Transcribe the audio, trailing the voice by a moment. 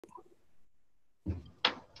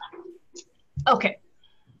Okay,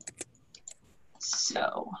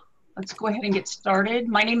 so let's go ahead and get started.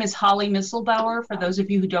 My name is Holly Misselbauer, for those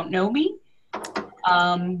of you who don't know me.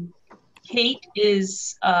 Kate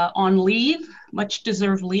is on leave, much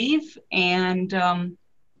deserved leave, and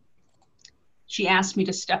she asked me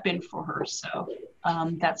to step in for her, so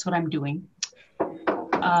that's what I'm doing.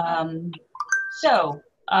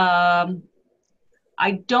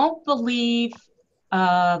 I don't believe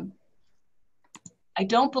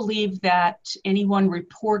that anyone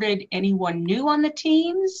reported anyone new on the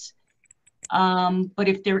teams, but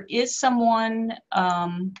if there is someone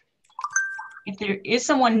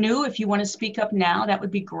new, if you want to speak up now, that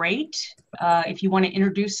would be great. If you want to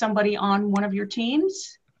introduce somebody on one of your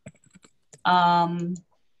teams,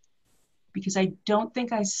 because I don't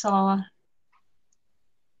think I saw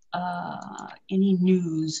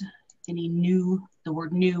the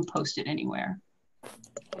word new posted anywhere.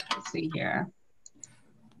 Let's see here.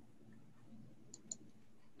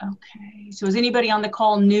 Okay, so is anybody on the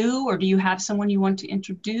call new, or do you have someone you want to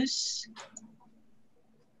introduce?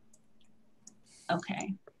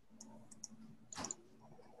 Okay.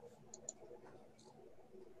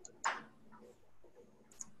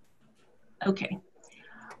 Okay.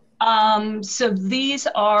 So these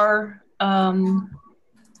are the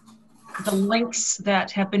links that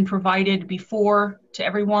have been provided before to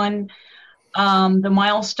everyone. The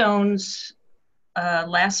milestones,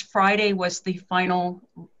 last Friday was the final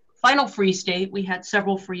freeze date. We had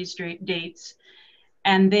several freeze dates.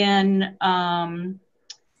 And then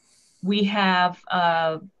we have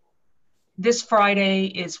this Friday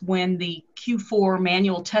is when the Q4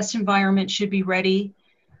 manual test environment should be ready.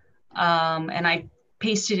 And I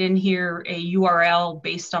pasted in here a URL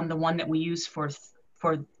based on the one that we use for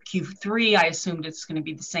Q3. I assumed it's going to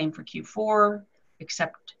be the same for Q4,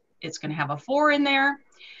 except it's going to have a 4 in there.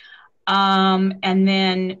 And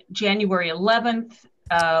then January 11th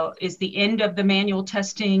is the end of the manual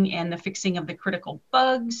testing and the fixing of the critical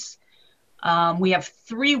bugs. We have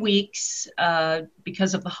 3 weeks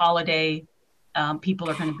because of the holiday. People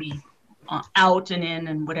are going to be out and in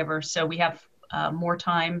and whatever, so we have more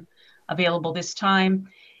time available this time.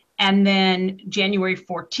 And then January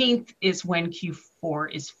 14th is when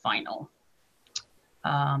Q4 is final.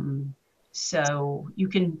 So you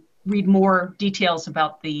can read more details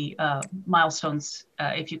about the milestones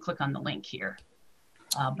if you click on the link here.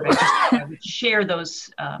 But I would share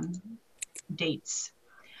those dates.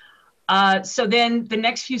 So then the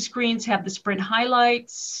next few screens have the sprint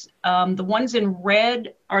highlights. The ones in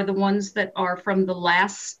red are the ones that are from the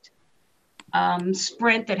last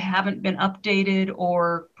sprint that haven't been updated,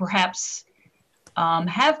 or perhaps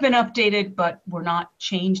have been updated but were not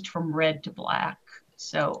changed from red to black.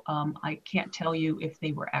 So I can't tell you if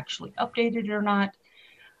they were actually updated or not,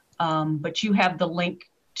 but you have the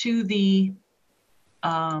link to the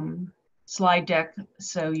slide deck,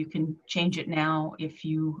 so you can change it now if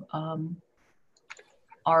you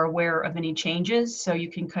are aware of any changes. So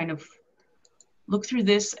you can kind of look through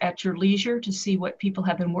this at your leisure to see what people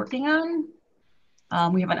have been working on.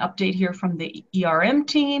 We have an update here from the ERM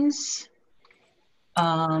teams.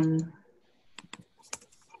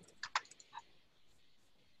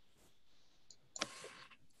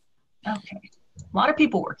 Okay, a lot of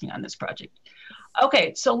people working on this project.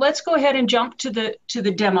 Okay, so let's go ahead and jump to the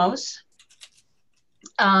demos.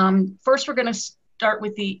 First, we're going to start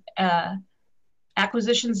with the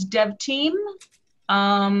acquisitions dev team.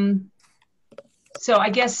 So I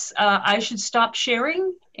guess I should stop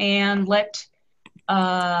sharing and let,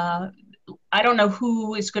 I don't know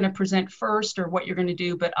who is going to present first or what you're going to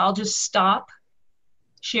do, but I'll just stop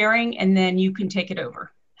sharing and then you can take it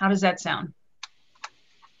over. How does that sound?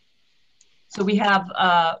 So we have,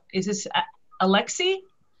 is this Alexi?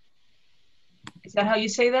 Is that how you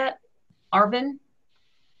say that? Arvin?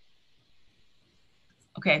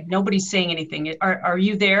 Okay, nobody's saying anything. Are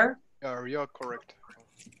you there? You're correct.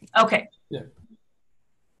 Okay. Yeah.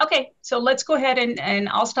 Okay, so let's go ahead and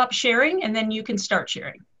I'll stop sharing and then you can start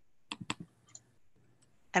sharing.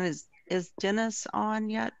 And is Dennis on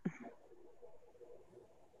yet?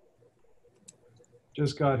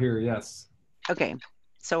 Just got here, yes. Okay,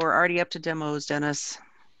 so we're already up to demos, Dennis.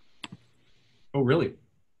 Oh, really?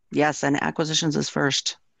 Yes, and acquisitions is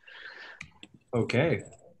first. Okay.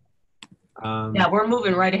 Yeah, we're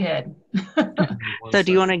moving right ahead. So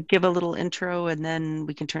do you want to give a little intro and then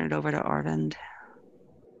we can turn it over to Arvind?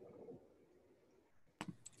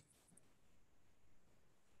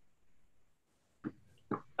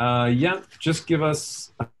 Yeah, just give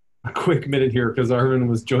us a quick minute here because Arvin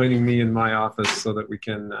was joining me in my office so that we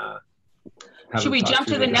can have Should a we talk jump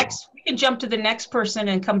through to the the next? We can jump to the next person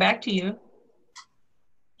and come back to you.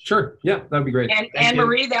 Sure. Yeah, that'd be great. And Thank you.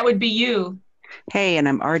 Anne-Marie, that would be you. Hey, and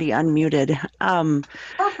I'm already unmuted.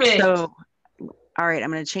 Perfect. So, all right,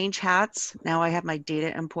 I'm going to change hats. Now I have my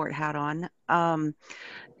data import hat on.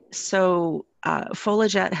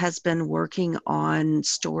 FoliJet has been working on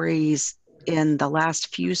stories in the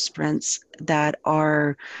last few sprints that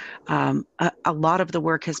are, a lot of the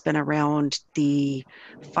work has been around the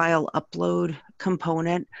file upload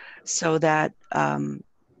component so that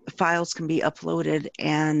files can be uploaded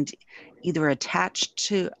and either attached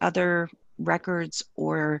to other records,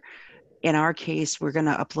 or in our case, we're going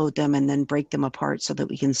to upload them and then break them apart so that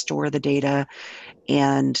we can store the data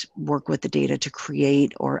and work with the data to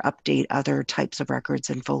create or update other types of records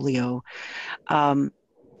in Folio.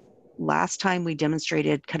 Last time we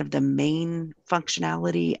demonstrated kind of the main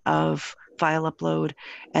functionality of file upload,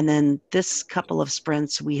 and then this couple of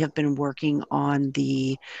sprints we have been working on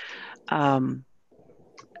the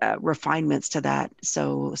refinements to that.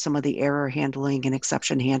 So some of the error handling and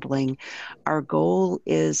exception handling. Our goal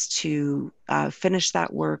is to finish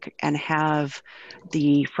that work and have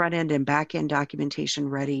the front end and back end documentation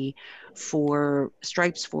ready for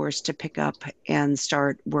Stripes Force to pick up and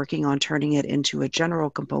start working on turning it into a general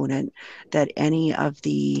component that any of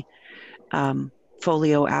the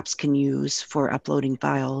Folio apps can use for uploading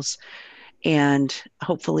files. And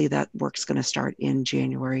hopefully that work's going to start in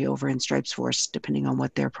January over in Stripes Force, depending on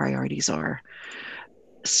what their priorities are.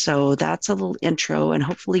 So that's a little intro, and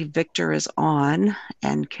hopefully Victor is on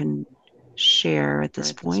and can share at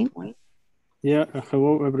this point. Yeah,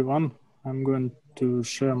 hello everyone. I'm going to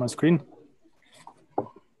share my screen.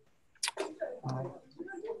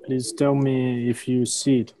 Please tell me if you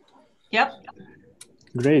see it. Yep.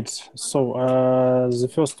 Great. So the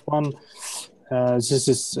first one, this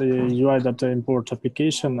is a UI data import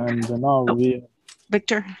application, and now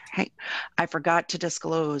Victor, hey, I forgot to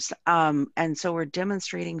disclose. And so we're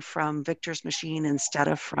demonstrating from Victor's machine instead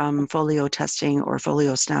of from Folio testing or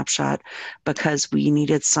Folio snapshot, because we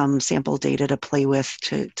needed some sample data to play with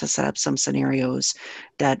to set up some scenarios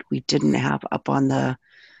that we didn't have up on the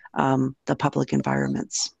public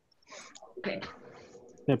environments. Okay.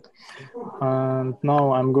 Yep. And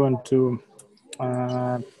now I'm going to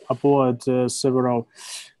upload several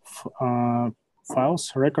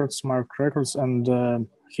files, records, marked records, and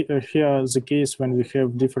here is the case when we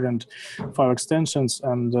have different file extensions,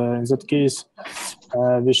 and in that case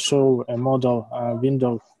we show a model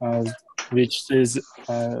window which says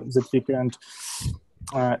that we can't,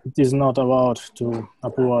 it is not allowed to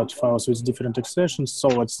upload files with different extensions. So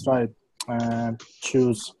let's try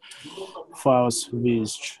choose files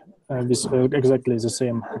with exactly the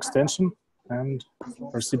same extension and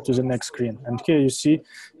proceed to the next screen. And here you see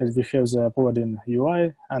that we have the uploading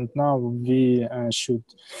UI, and now we should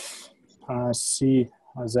see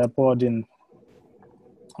the uploading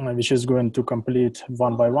which is going to complete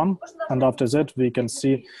one by one. And after that, we can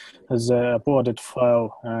see the uploaded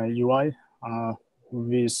file UI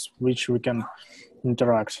with which we can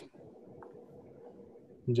interact.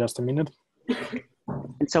 Just a minute.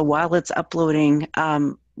 And so while it's uploading,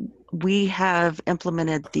 we have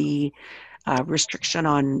implemented the restriction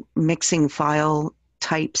on mixing file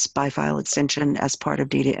types by file extension as part of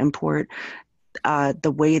data import.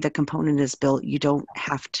 The way the component is built, you don't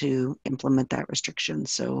have to implement that restriction.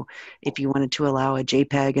 So if you wanted to allow a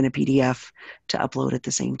JPEG and a PDF to upload at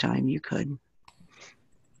the same time, you could.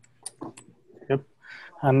 Yep.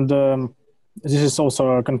 And this is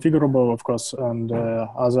also configurable, of course, and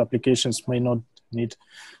other applications may not need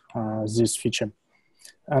this feature.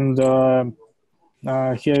 And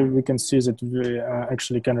here we can see that we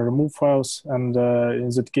actually can remove files, and in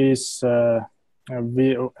that case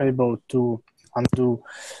we are able to undo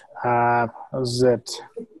that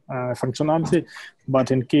functionality.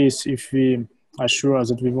 But in case if we are sure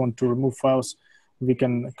that we want to remove files, we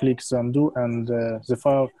can click the undo, and the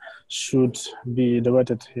file should be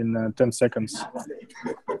deleted in 10 seconds.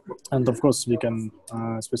 And of course we can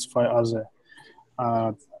specify other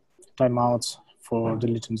timeouts for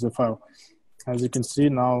deleting the file. As you can see,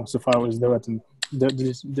 now the file is deleted.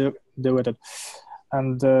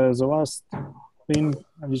 And the last thing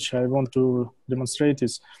which I want to demonstrate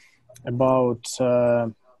is about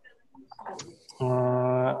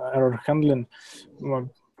error handling.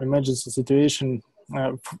 Emergency situation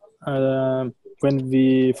when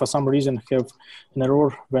we, for some reason, have an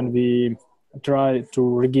error when we try to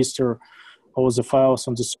register all the files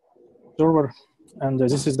on the server. And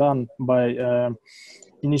this is done by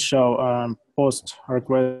initial post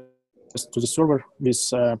request to the server with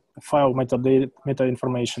file meta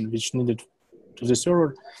information which needed to the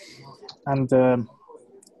server. And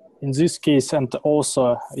in this case, and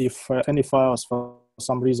also if any files for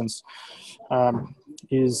some reasons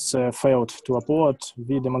is failed to upload,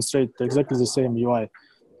 we demonstrate exactly the same UI.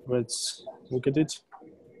 Let's look at it.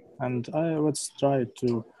 And let's try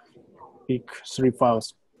to pick 3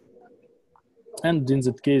 files. And in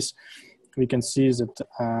that case, we can see that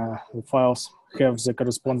the files have the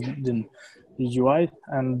corresponding UI,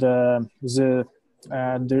 and the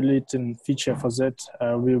deleting feature for that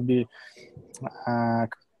will be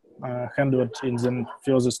handled in the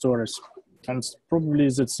further stories. And probably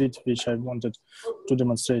that's it which I wanted to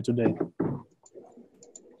demonstrate today.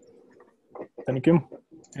 Thank you.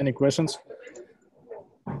 Any questions?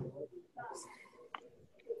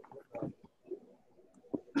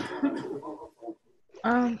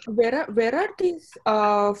 Where are these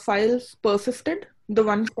files persisted? The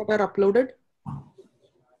ones that are uploaded?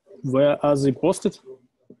 Where are they posted?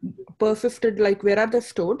 Persisted, like where are they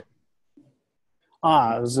stored?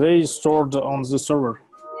 They stored on the server.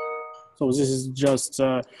 So this is just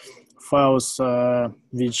files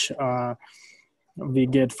which we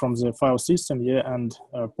get from the file system, yeah, and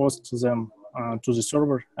post them to the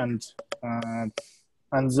server, and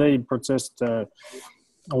they processed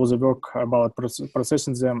all the work about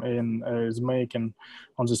processing them is making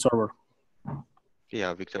on the server.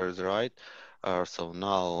 Yeah, Victor is right. So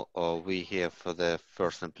now we have the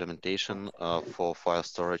first implementation for file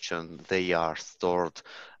storage, and they are stored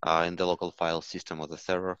in the local file system of the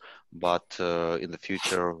server. But in the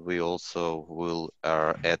future, we also will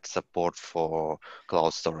add support for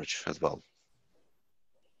cloud storage as well.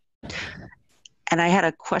 And I had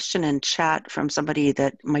a question in chat from somebody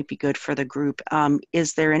that might be good for the group.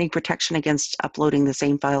 Is there any protection against uploading the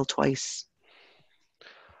same file twice?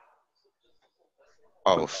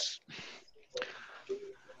 Oh,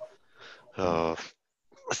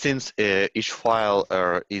 since each file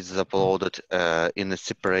is uploaded in a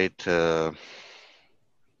separate,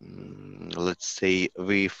 let's say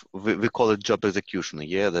we call it job execution.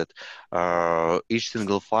 Yeah, that each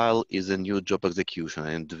single file is a new job execution,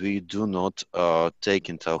 and we do not take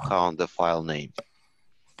into account the file name.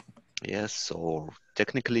 Yes, so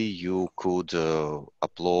technically you could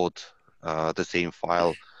upload the same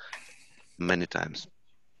file many times.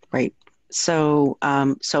 Right. So,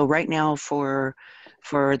 so right now for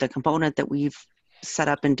the component that we've set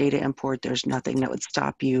up in data import, there's nothing that would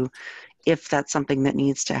stop you. If that's something that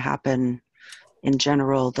needs to happen in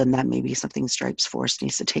general, then that may be something Stripes Force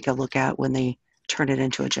needs to take a look at when they turn it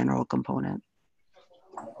into a general component.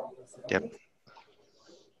 Yep.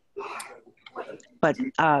 But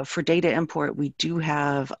for data import, we do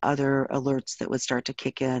have other alerts that would start to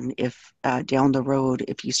kick in if down the road,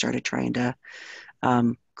 if you started trying to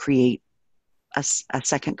create a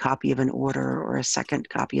second copy of an order or a second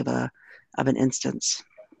copy of an instance.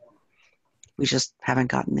 We just haven't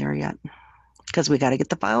gotten there yet because we got to get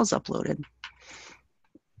the files uploaded.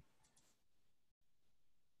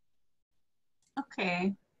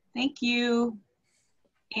 Okay, thank you,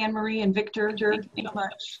 Anne-Marie and Victor. Thank you so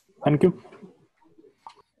much. Thank you.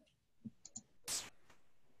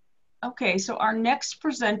 Okay, so our next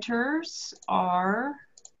presenters are,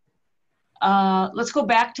 let's go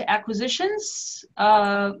back to acquisitions.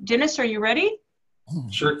 Dennis, are you ready?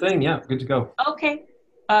 Sure thing, yeah, good to go. Okay,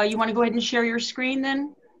 you want to go ahead and share your screen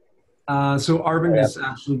then? So Arvind is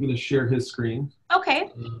actually going to share his screen. Okay.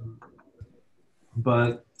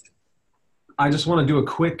 But I just want to do a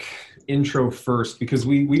quick intro first because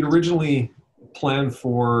we originally planned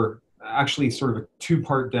for actually sort of a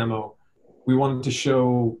 2-part demo. We wanted to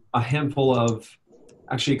show a handful of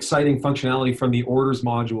actually exciting functionality from the orders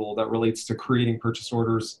module that relates to creating purchase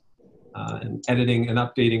orders and editing and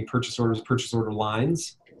updating purchase order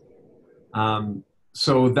lines.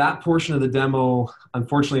 So that portion of the demo,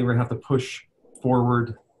 unfortunately, we're going to have to push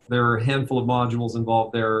forward. There are a handful of modules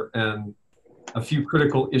involved there and a few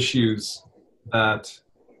critical issues that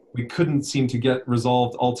we couldn't seem to get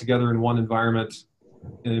resolved altogether in one environment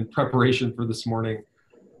in preparation for this morning.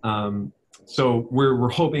 So we're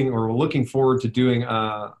hoping, or we're looking forward to doing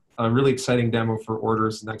a really exciting demo for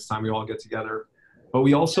orders next time we all get together. But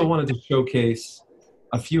we also wanted to showcase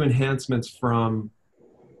a few enhancements from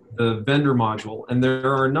the vendor module. And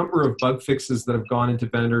there are a number of bug fixes that have gone into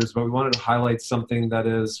vendors, but we wanted to highlight something that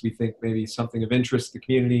is, we think, maybe something of interest to the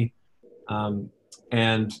community.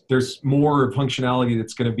 And there's more functionality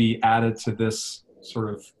that's going to be added to this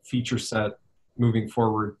sort of feature set moving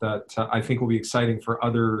forward that I think will be exciting for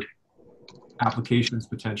other applications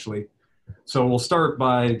potentially. So we'll start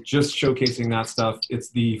by just showcasing that stuff. It's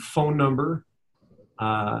the phone number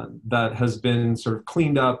that has been sort of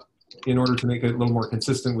cleaned up in order to make it a little more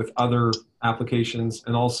consistent with other applications,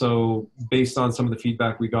 and also based on some of the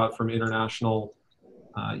feedback we got from international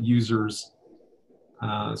users.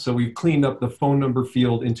 So we've cleaned up the phone number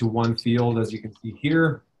field into one field, as you can see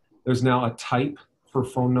here. There's now a type for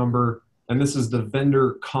phone number, and this is the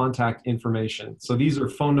vendor contact information. So these are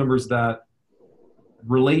phone numbers that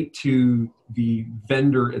relate to the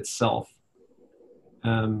vendor itself.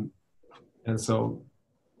 And so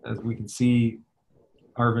as we can see,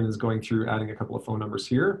 Arvin is going through adding a couple of phone numbers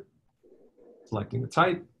here, selecting the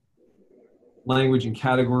type, language and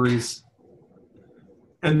categories.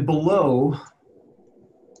 And below,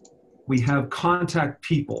 we have contact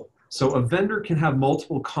people. So a vendor can have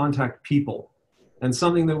multiple contact people. And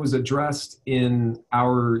something that was addressed in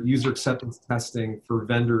our user acceptance testing for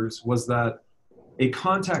vendors was that a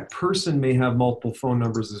contact person may have multiple phone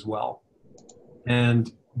numbers as well.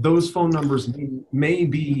 And those phone numbers may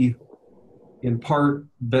be in part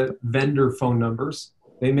vendor phone numbers.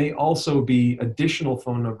 They may also be additional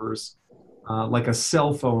phone numbers, like a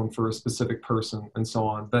cell phone for a specific person and so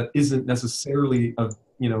on, that isn't necessarily a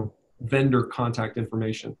vendor contact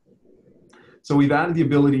information. So we've added the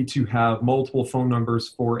ability to have multiple phone numbers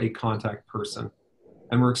for a contact person.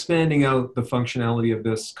 And we're expanding out the functionality of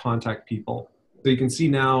this contact people. So you can see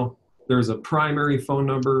now there's a primary phone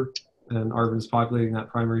number, and Arvin's populating that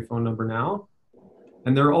primary phone number now.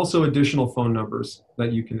 And there are also additional phone numbers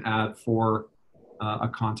that you can add for a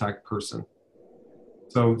contact person.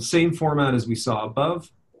 So same format as we saw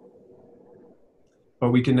above, but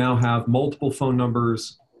we can now have multiple phone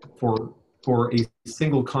numbers for a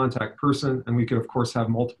single contact person, and we can of course have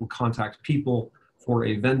multiple contact people for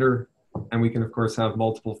a vendor, and we can of course have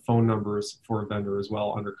multiple phone numbers for a vendor as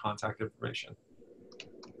well under contact information.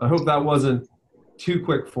 I hope that wasn't too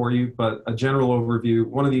quick for you, but a general overview.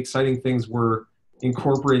 One of the exciting things we're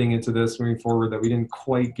incorporating into this moving forward that we didn't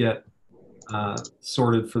quite get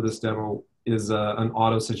sorted for this demo is an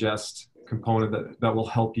auto suggest component that will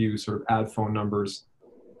help you sort of add phone numbers.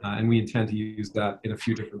 And we intend to use that in a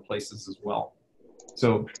few different places as well.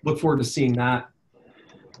 So look forward to seeing that.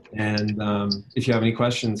 And if you have any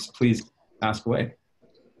questions, please ask away.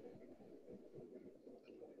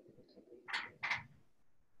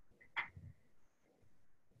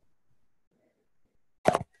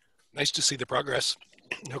 Nice to see the progress.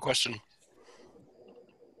 No question.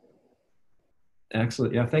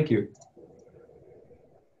 Excellent. Yeah, thank you.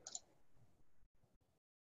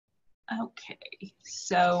 Okay,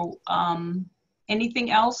 so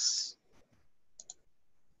anything else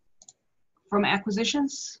from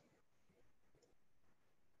acquisitions?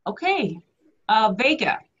 Okay,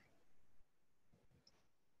 Vega.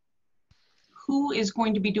 Who is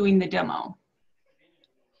going to be doing the demo?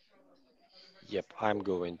 Yep, I'm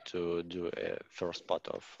going to do a first part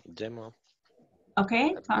of demo.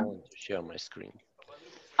 Okay, I'm going to share my screen.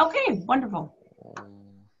 Okay, wonderful.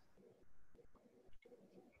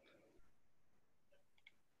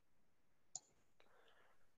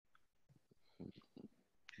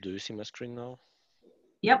 Do you see my screen now?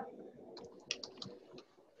 Yep.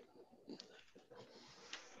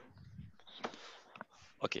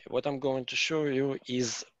 Okay, what I'm going to show you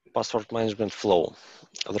is password management flow.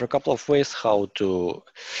 There are a couple of ways how to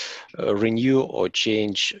renew or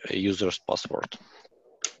change a user's password.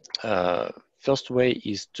 First way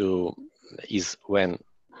is when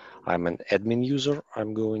I'm an admin user,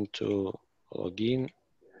 I'm going to log in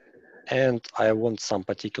and I want some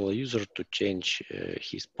particular user to change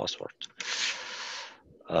his password.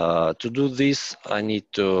 To do this, I need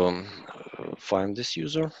to find this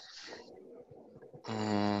user.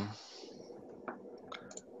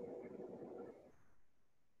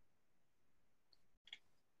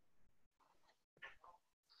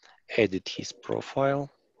 Edit his profile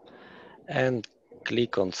and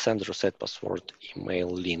click on send reset password email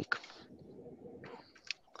link.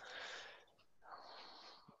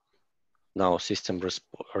 Now system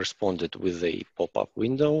responded with a pop-up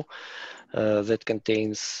window that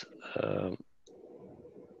contains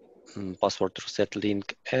password reset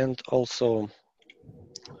link, and also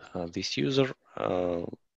this user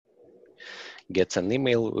gets an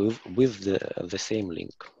email with the same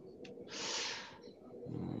link.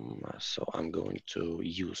 So I'm going to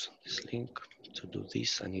use this link. To do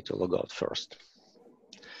this, I need to log out first.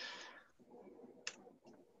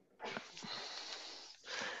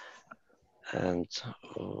 And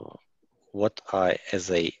what I, as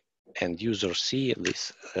a end user, see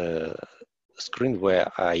this screen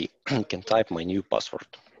where I can type my new password.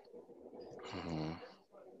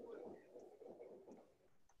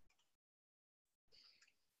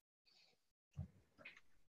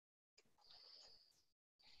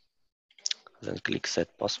 Then click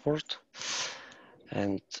Set Password.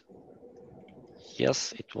 And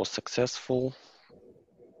yes, it was successful.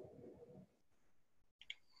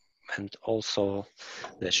 And also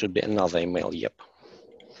there should be another email, yep,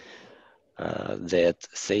 that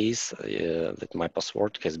says that my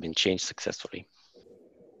password has been changed successfully.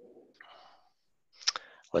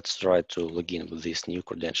 Let's try to log in with these new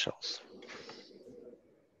credentials.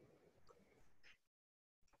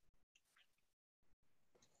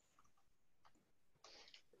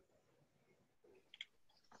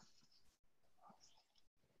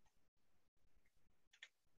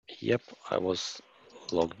 Yep, I was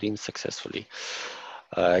logged in successfully.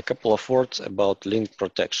 A couple of words about link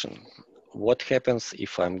protection. What happens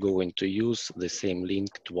if I'm going to use the same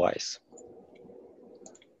link twice?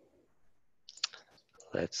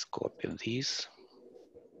 Let's copy this.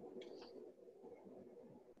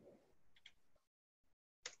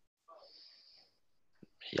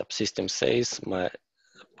 Yep, system says my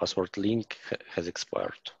password link has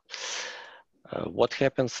expired. What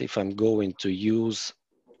happens if I'm going to use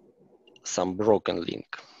some broken link?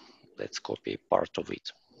 Let's copy part of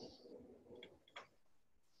it.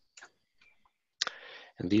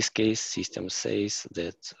 In this case, system says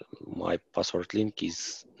that my password link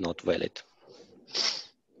is not valid.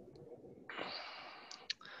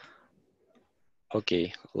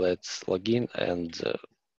 Okay, let's log in and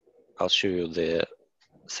I'll show you the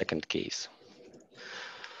second case.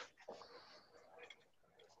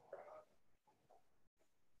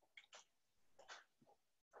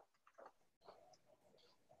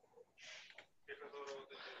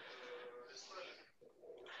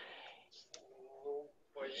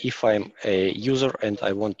 If I'm a user and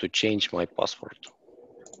I want to change my password,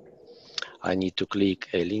 I need to click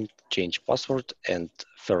a link, change password, and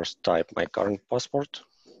first type my current password.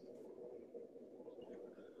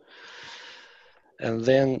 And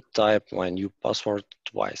then type my new password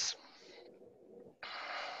twice.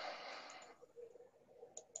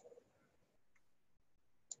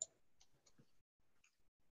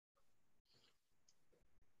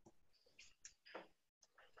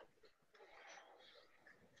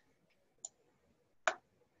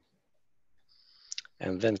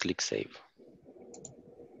 And then click save.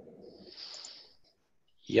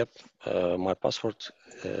 Yep, my password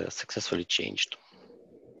successfully changed.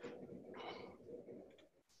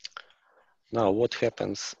 Now, what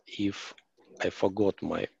happens if I forgot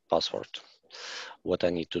my password? What I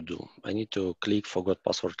need to do? I need to click forgot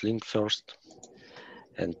password link first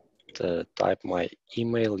and type my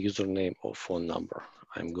email, username, or phone number.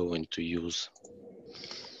 I'm going to use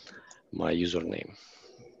my username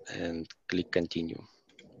and click continue.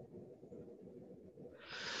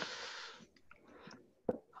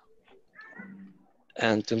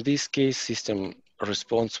 And in this case, system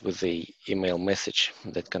responds with the email message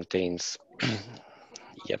that contains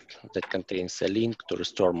yep, that contains a link to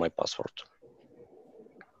restore my password.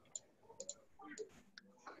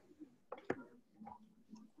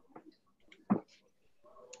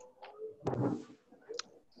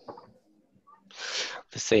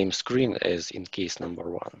 The same screen as in case number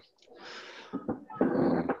 1.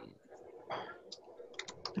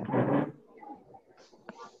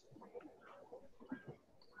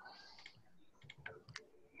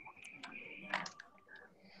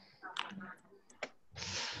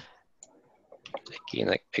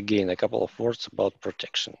 Again, a couple of words about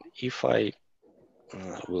protection. If I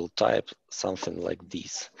will type something like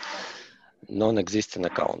this, non-existent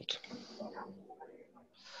account,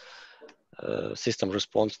 system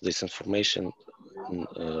response, this information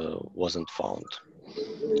wasn't found.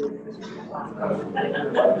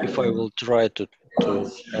 If I will try to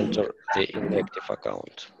enter the inactive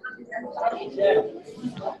account,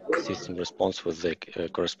 system responds with the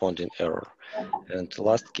corresponding error. And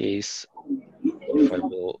last case, if I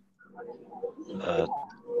will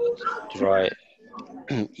try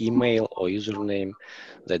email or username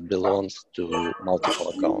that belongs to multiple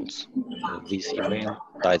accounts. This email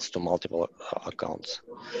ties to multiple accounts.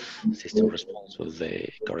 System responds with the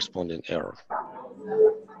corresponding error.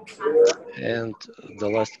 And the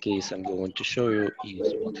last case I'm going to show you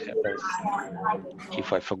is what happens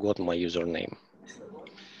if I forgot my username.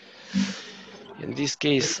 In this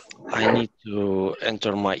case, I need to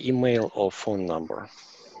enter my email or phone number.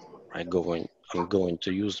 I'm going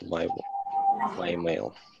to use my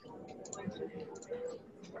email.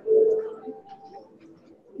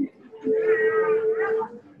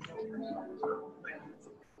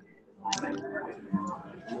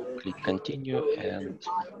 Click continue and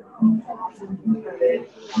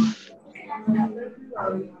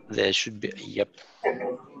There should be, yep,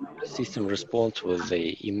 system response with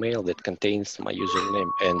the email that contains my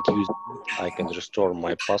username, and using it, I can restore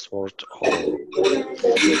my password or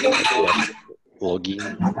just log in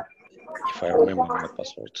if I remember my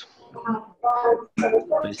password.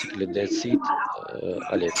 Basically, that's it.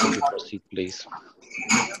 Ali, could you proceed, please?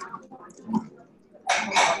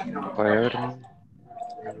 Bye, everyone.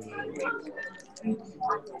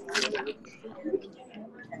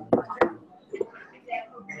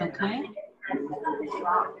 Okay.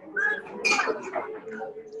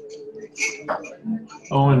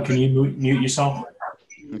 Owen, can you mute yourself?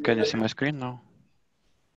 Can you see my screen now?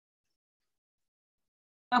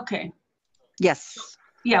 Okay. Yes.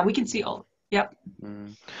 Yeah, we can see all. Yep.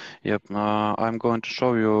 Yep. I'm going to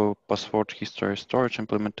show you password history storage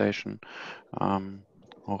implementation.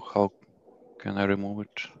 Or how can I remove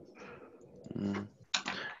it?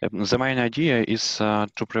 Yep. The main idea is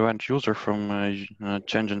to prevent user from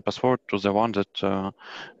changing password to the one that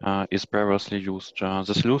is previously used.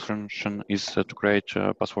 The solution is to create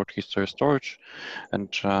password history storage and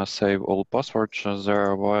save all passwords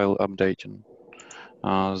there while updating.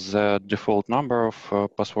 The default number of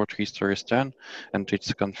password history is 10, and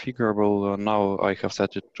it's configurable. Now I have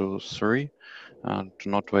set it to 3 to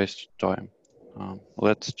not waste time.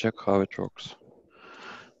 Let's check how it works.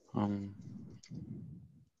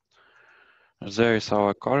 There is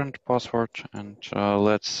our current password, and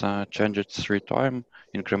let's change it 3 times,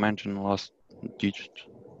 incrementing the last digit.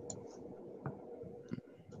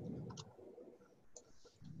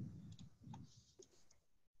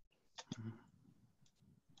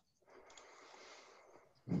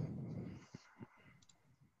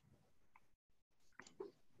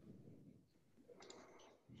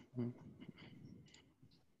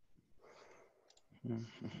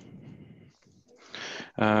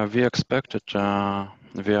 We expected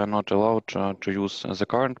we are not allowed to use the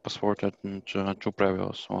current password and 2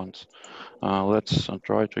 previous ones. Let's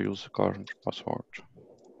try to use the current password.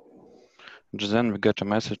 Then we get a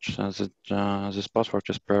message that this password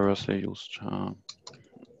is previously used.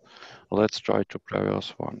 Let's try 2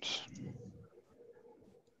 previous ones.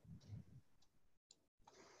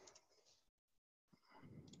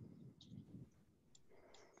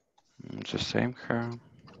 The same here.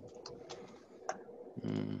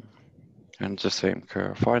 And the same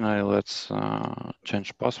here. Finally, let's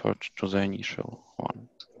change password to the initial one.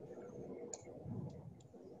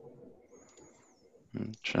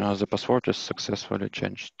 And, the password is successfully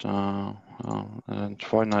changed. And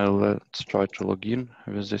finally, let's try to log in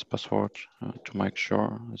with this password to make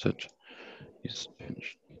sure that it's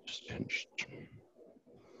finished.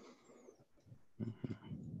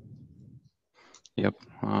 Yep,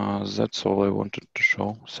 that's all I wanted to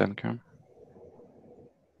show. Thank you.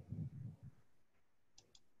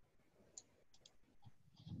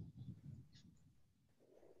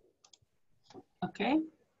 Okay.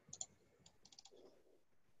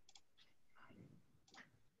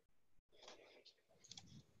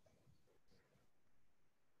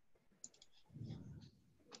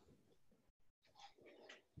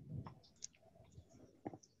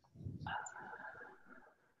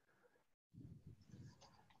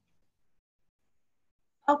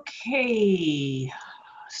 Okay,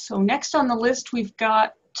 so next on the list, we've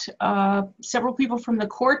got several people from the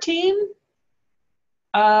core team.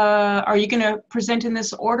 Are you going to present in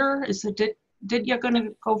this order? Is it Ditya going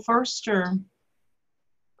to go first, or?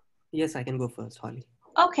 Yes, I can go first, Holly.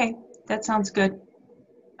 Okay, that sounds good.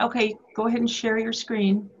 Okay, go ahead and share your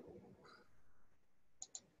screen.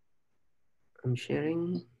 I'm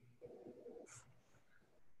sharing.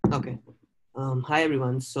 Okay. Hi,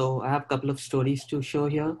 everyone. So I have a couple of stories to show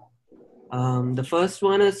here. The first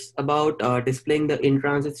one is about displaying the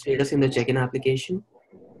in-transit status in the check-in application.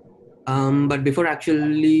 But before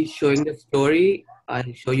actually showing the story,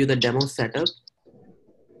 I'll show you the demo setup.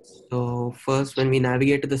 So first, when we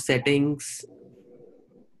navigate to the settings,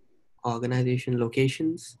 organization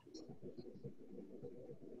locations,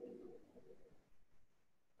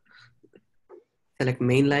 select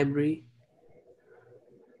main library.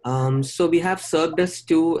 So we have ServDes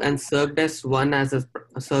 2 and ServDes 1 as a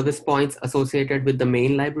service points associated with the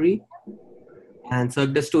main library. And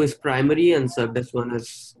ServDes 2 is primary and ServDes 1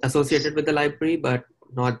 is associated with the library, but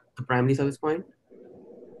not the primary service point.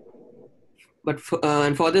 But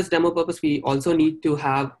for this demo purpose, we also need to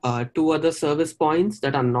have 2 other service points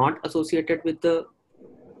that are not associated with the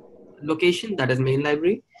location, that is main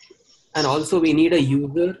library. And also we need a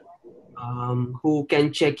user who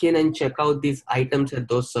can check in and check out these items at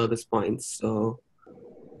those service points. So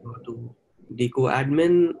go to Deco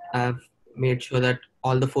admin. I've made sure that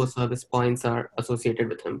all the 4 service points are associated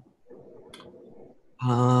with him.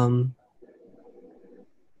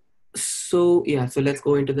 So yeah, so let's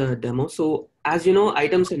go into the demo. So as you know,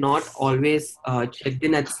 items are not always checked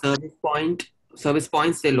in at service point. Service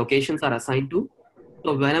points, their locations are assigned to.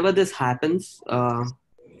 So whenever this happens,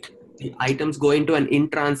 the items go into an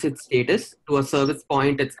in-transit status to a service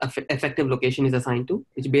point its effective location is assigned to,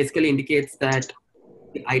 which basically indicates that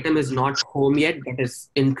the item is not home yet, but is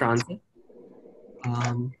in transit.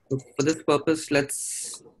 So for this purpose,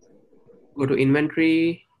 let's go to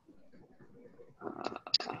inventory.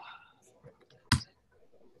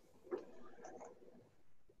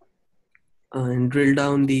 And drill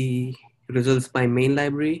down the results by main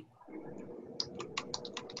library.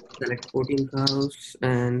 Select 14 cows,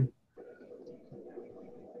 and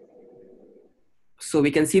so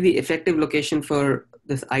we can see the effective location for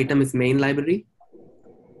this item is main library.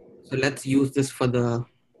 So let's use this for the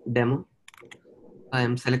demo. I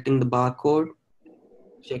am selecting the barcode,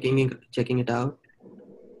 checking it out.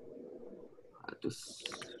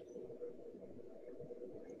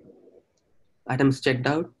 Items checked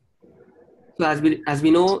out. So as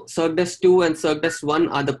we know, CircDesk2 and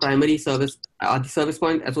CircDesk1 are the primary service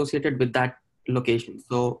point associated with that location.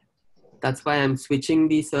 So that's why I'm switching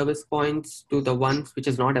the service points to the ones which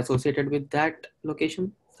is not associated with that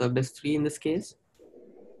location, CircDesk3 in this case.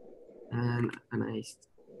 And I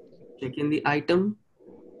check in the item.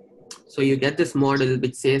 So you get this model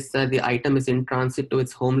which says that the item is in transit to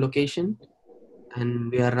its home location.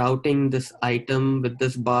 And we are routing this item with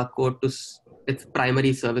this barcode to its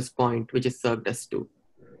primary service point, which is CircDesk2.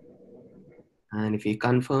 And if you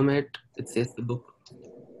confirm it, it says the book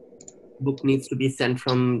needs to be sent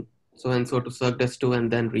from so-and-so to CircDesk2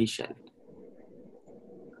 and then reshelled.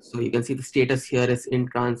 So you can see the status here is in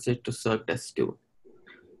transit to CircDesk2.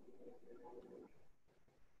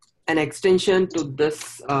 An extension to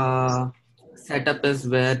this setup is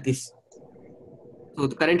where this, so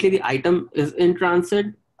currently the item is in transit,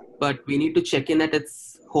 but we need to check in at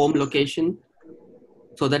its home location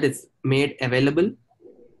so that it's made available.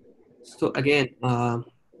 So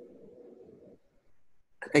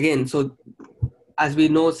so as we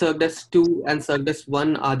know, CircDesk2 and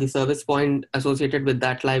CircDesk1 are the service point associated with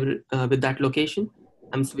that library, with that location.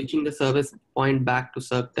 I'm switching the service point back to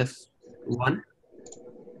CircDesk1.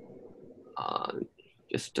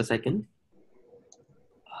 Just a second.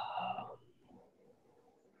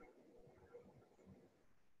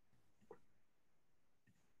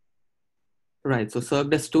 Right, so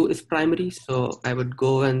CircDesk2 is primary, so I would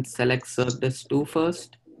go and select CircDesk2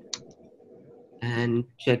 first and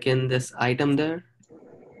check in this item there.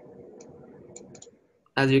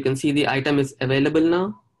 As you can see, the item is available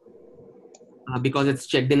now because it's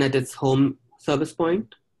checked in at its home service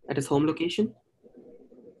point, at its home location.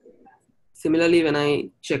 Similarly, when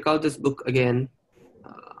I check out this book again,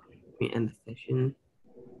 let me end the session.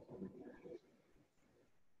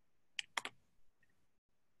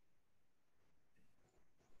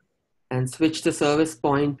 And switch the service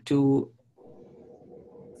point to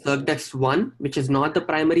CircDesk1, which is not the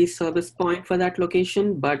primary service point for that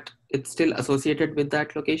location, but it's still associated with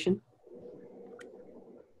that location.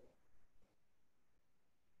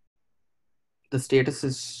 The status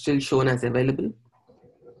is still shown as available.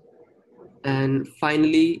 And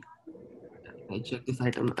finally, I check this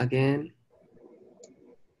item again.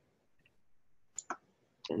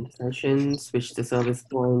 End session, switch the service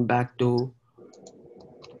point back to,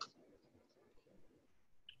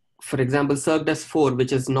 for example, CircDesk4,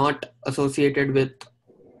 which is not associated with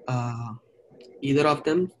either of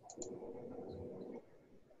them.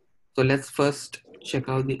 So let's first check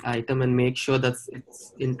out the item and make sure that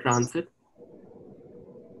it's in transit.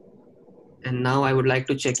 And now I would like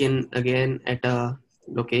to check in again at a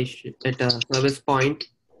location, at a service point,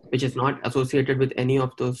 which is not associated with any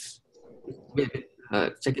of those.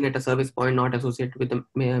 Check in at a service point not associated with the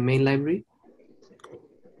main library.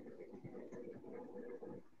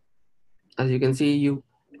 As you can see, you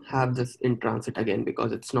have this in transit again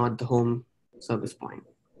because it's not the home service point.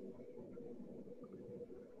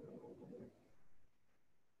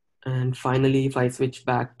 And finally, if I switch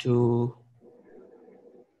back to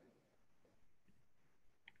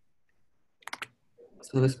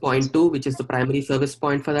service point 2, which is the primary service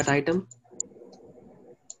point for that item,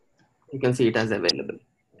 you can see it as available.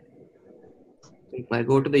 If I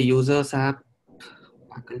go to the users app,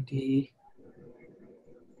 faculty,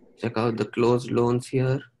 check out the closed loans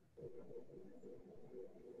here.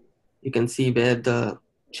 You can see where the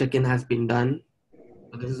check-in has been done.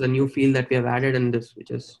 So this is a new field that we have added in this,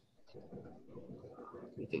 which is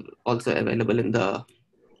also available in the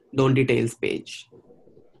loan details page.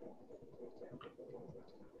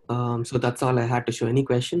 So that's all I had to show. Any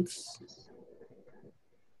questions?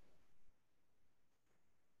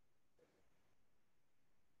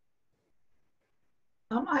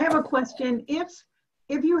 I have a question. If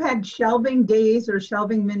you had shelving days or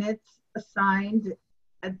shelving minutes assigned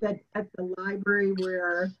at the library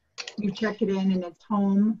where you check it in and it's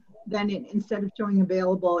home, then instead of showing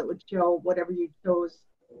available, it would show whatever you chose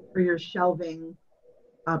for your shelving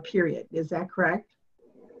period. Is that correct?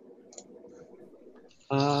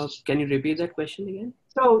 Can you repeat that question again?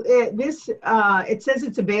 So it says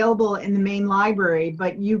it's available in the main library,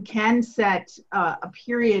 but you can set a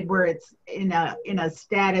period where it's in a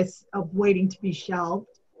status of waiting to be shelved,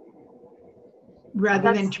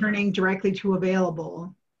 rather than turning directly to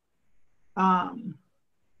available.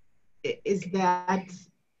 Is that,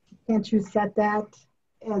 can't you set that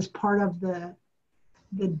as part of the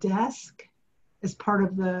desk, as part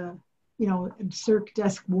of the, Circ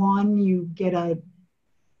Desk 1, you get a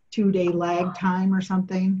 2-day lag time or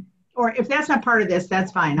something? Or if that's not part of this,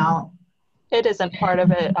 that's fine. It isn't part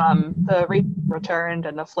of it. The returned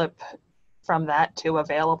and the flip from that to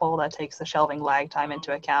available, that takes the shelving lag time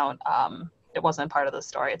into account. It wasn't part of the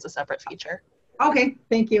story. It's a separate feature. Okay,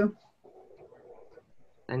 thank you.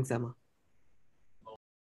 Thanks, Emma.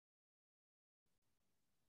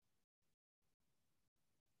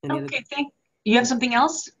 Okay, you have something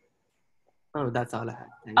else? Oh, that's all I had.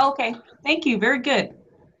 Thanks. Okay, thank you. Very good.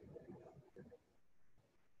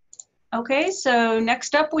 Okay, so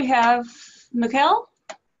next up we have Mikkel.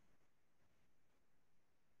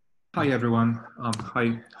 Hi, everyone.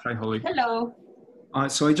 Hi, Holly. Hello.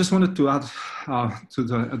 So I just wanted to add to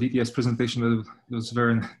the Aditya's presentation that it was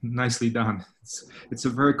very nicely done. It's a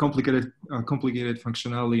very complicated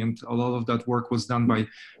functionality, and a lot of that work was done by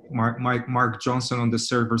Mark Johnson on the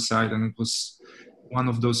server side, and it was one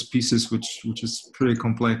of those pieces which is pretty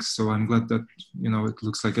complex. So I'm glad that it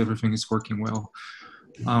looks like everything is working well.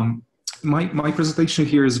 My presentation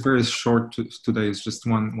here is very short today. It's just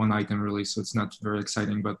one item really, so it's not very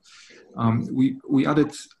exciting. But we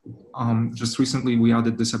added just recently we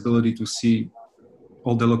added this ability to see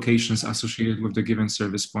all the locations associated with the given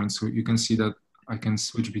service point. So you can see that I can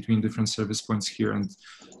switch between different service points here, and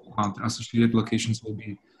the associated locations will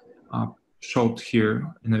be showed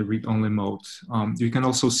here in a read-only mode. You can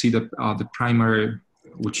also see that the primary,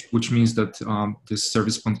 which means that this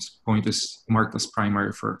service point is marked as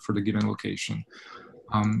primary for the given location.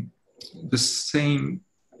 The same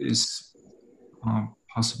is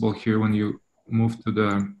possible here when you move to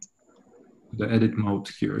the edit mode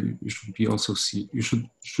here. You should also see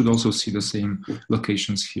the same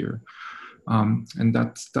locations here. And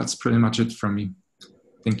that's pretty much it from me.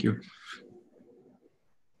 Thank you.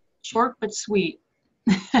 Short but sweet.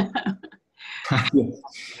 Yes.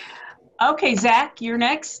 Okay, Zach, you're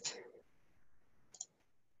next.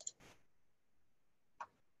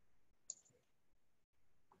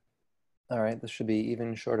 All right, this should be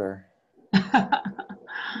even shorter.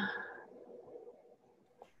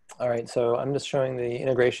 All right, so I'm just showing the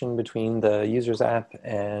integration between the users app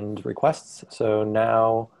and requests. So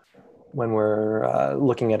now when we're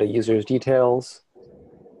looking at a user's details,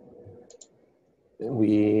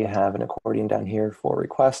 we have an accordion down here for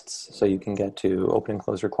requests. So you can get to open and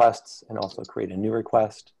close requests and also create a new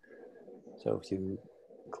request. So if you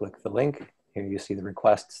click the link, here you see the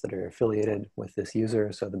requests that are affiliated with this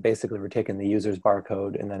user. So basically we're taking the user's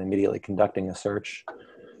barcode and then immediately conducting a search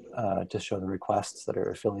to show the requests that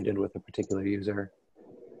are affiliated with a particular user.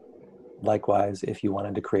 Likewise, if you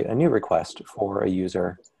wanted to create a new request for a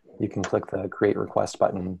user, you can click the Create Request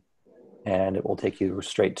button and it will take you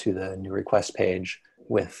straight to the new request page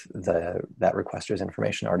with that requester's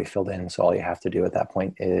information already filled in. So all you have to do at that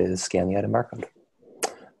point is scan the item barcode.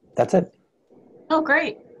 That's it. Oh,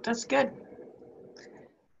 great. That's good.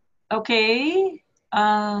 Okay.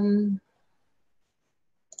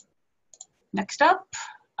 Next up,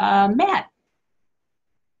 Matt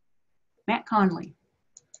Conley.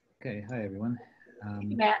 Okay, hi everyone.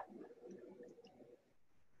 Hey, Matt.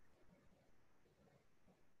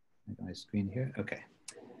 My screen here. Okay,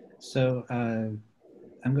 so I'm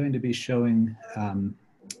going to be showing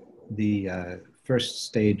the first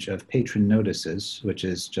stage of patron notices, which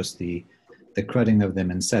is just the CRUDing of them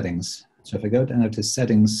in settings. So if I go down to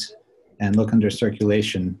settings and look under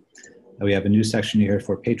circulation, we have a new section here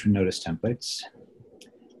for patron notice templates.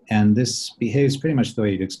 And this behaves pretty much the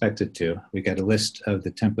way you'd expect it to. We get a list of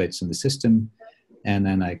the templates in the system, and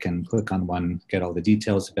then I can click on one, get all the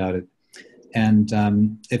details about it. And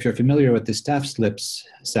if you're familiar with the staff slips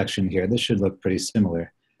section here, this should look pretty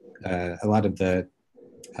similar. A lot of the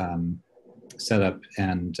setup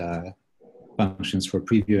and functions for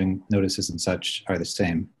previewing notices and such are the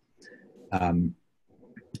same.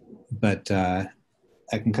 But I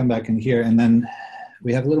can come back in here, and then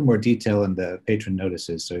we have a little more detail in the patron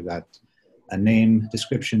notices. So we've got a name,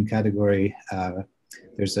 description, category.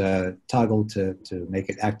 There's a toggle to make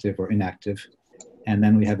it active or inactive. And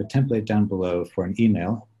then we have a template down below for an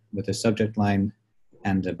email with a subject line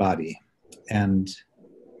and a body. And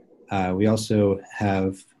we also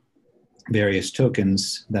have various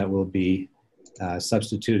tokens that will be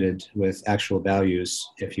substituted with actual values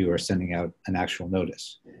if you are sending out an actual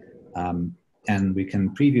notice. And we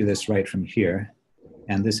can preview this right from here.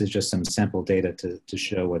 And this is just some sample data to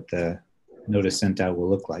show what the notice sent out will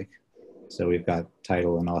look like. So we've got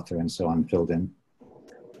title and author and so on filled in.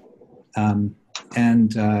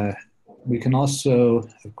 We can also,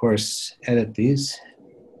 of course, edit these.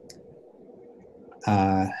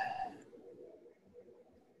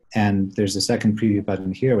 And there's a second preview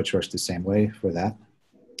button here, which works the same way for that.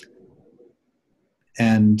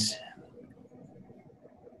 And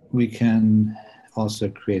we can also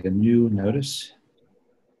create a new notice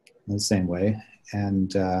in the same way.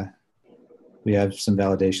 And we have some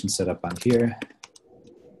validation set up on here.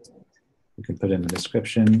 We can put in a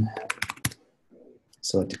description,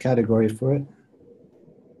 select a category for it,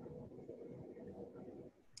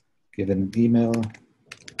 give it an email.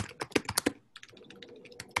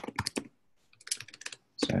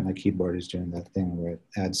 Sorry, my keyboard is doing that thing where it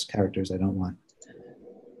adds characters I don't want.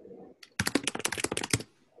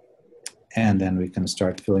 And then we can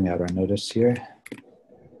start filling out our notice here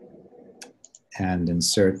and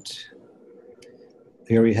insert.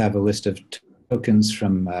 Here we have a list of tokens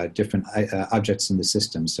from different objects in the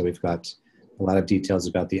system. So we've got a lot of details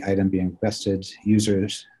about the item being requested,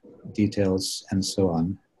 users, details, and so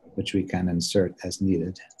on, which we can insert as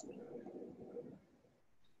needed.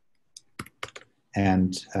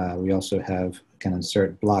 And we also can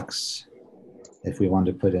insert blocks if we want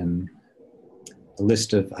to put in a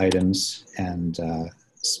list of items and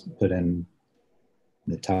put in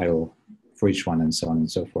the title for each one and so on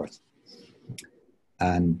and so forth.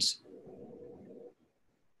 And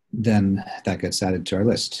then that gets added to our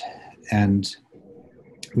list. And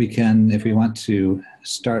we can, if we want to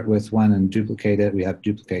start with one and duplicate it, we have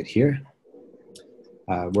duplicate here.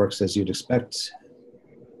 Works as you'd expect.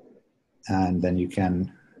 And then you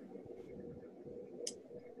can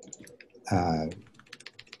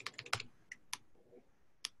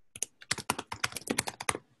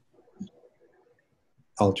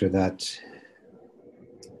alter that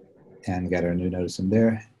and get our new notice in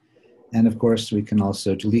there. And of course, we can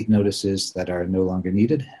also delete notices that are no longer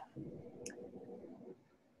needed.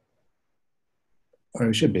 Or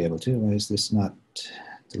we should be able to. Why is this not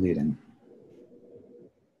deleting?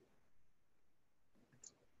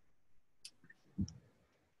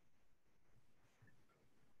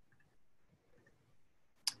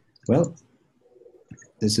 Well,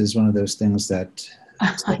 this is one of those things that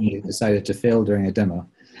suddenly decided to fail during a demo.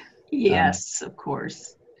 Yes, of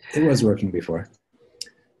course. It was working before.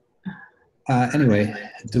 Anyway,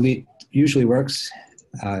 delete usually works.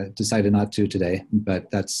 Decided not to today, but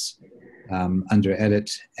that's under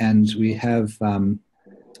edit. And we have an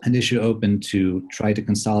issue open to try to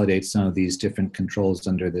consolidate some of these different controls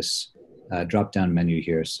under this drop-down menu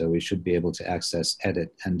here. So we should be able to access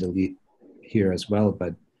edit and delete here as well,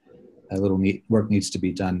 but a little work needs to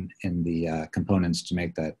be done in the components to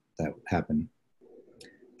make that happen.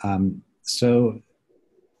 So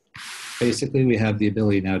basically, we have the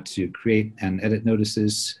ability now to create and edit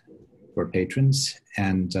notices for patrons.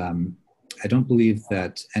 And I don't believe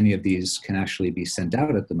that any of these can actually be sent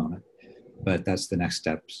out at the moment, but that's the next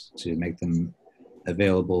steps to make them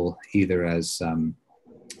available either as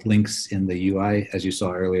links in the UI, as you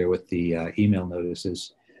saw earlier with the email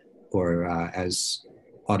notices, or as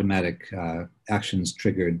automatic actions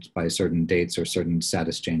triggered by certain dates or certain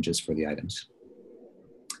status changes for the items.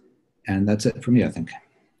 And that's it for me, I think.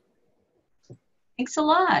 Thanks a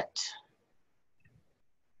lot.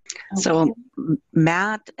 Okay. So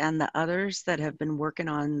Matt and the others that have been working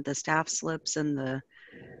on the staff slips and the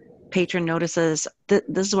patron notices,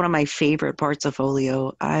 this is one of my favorite parts of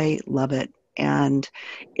Folio. I love it. And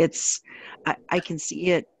I can see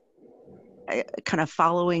it kind of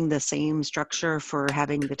following the same structure for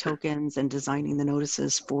having the tokens and designing the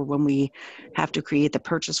notices for when we have to create the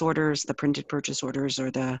purchase orders, the printed purchase orders,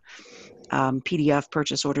 or the PDF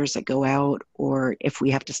purchase orders that go out, or if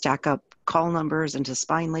we have to stack up call numbers into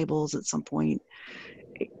spine labels at some point.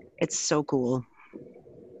 It's so cool.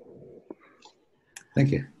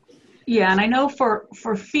 Thank you. Yeah, and I know for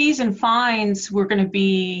fees and fines, we're going to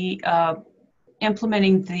be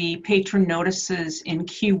implementing the patron notices in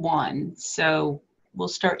Q1, so we'll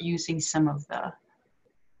start using some of the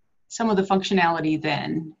functionality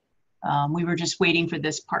then. We were just waiting for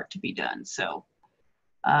this part to be done, so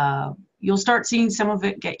you'll start seeing some of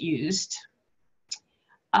it get used.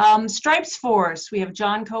 Stripes Force, we have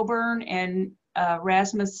John Coburn and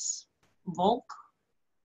Rasmus Volk.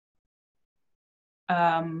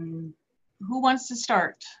 Who wants to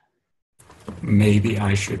start? Maybe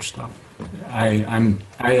I should start. This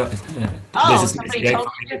is somebody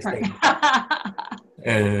totally different.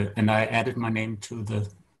 And I added my name to the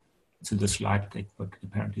slide deck, but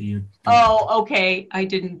apparently you. Oh, okay. I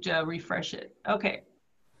didn't refresh it. Okay.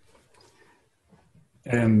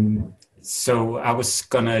 So I was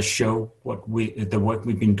gonna show the work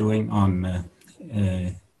we've been doing on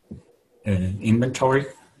inventory.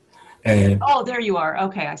 Oh, there you are.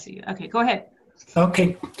 Okay, I see you. Okay, go ahead.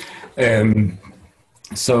 Okay.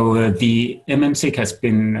 So the MMSIG has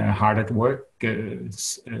been hard at work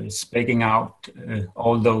speccing out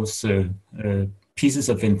all those pieces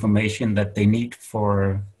of information that they need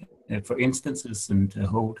for instances and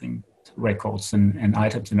holding records and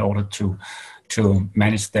items in order to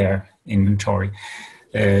manage their inventory.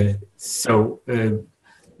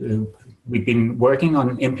 We've been working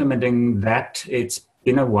on implementing that. It's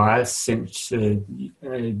been a while since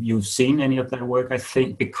you've seen any of that work, I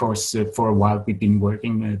think, because for a while we've been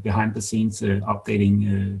working behind the scenes,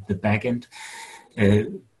 updating the backend,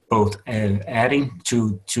 both adding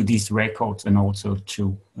to these records and also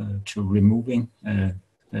to removing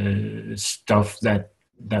stuff that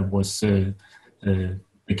was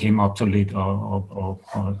became obsolete or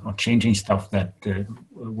changing stuff that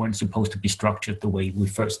weren't supposed to be structured the way we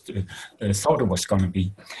first thought it was going to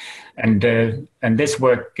be. And this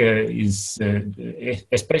work is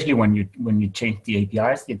especially when you change the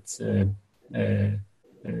APIs. It's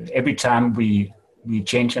every time we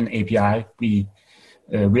change an API, we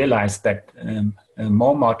realize that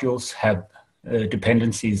more modules have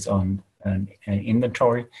dependencies on an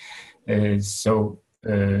inventory. So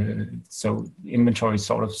inventory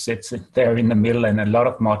sort of sits there in the middle, and a lot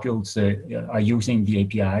of modules are using the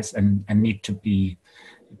APIs and need to be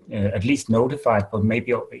at least notified, but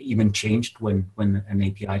maybe even changed when an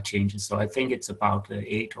API changes. So I think it's about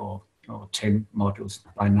 8 or 10 modules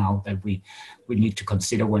by now that we need to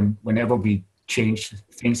consider whenever we change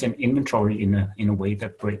things in inventory in a way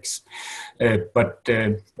that breaks. But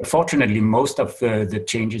fortunately, most of the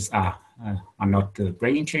changes are not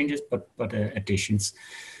breaking changes, but additions.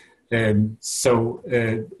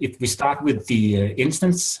 If we start with the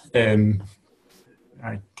instance,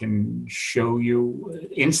 I can show you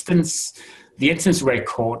the instance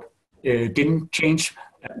record didn't change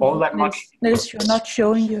all that much. Niels, you're not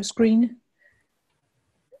showing your screen.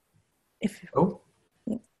 Oh,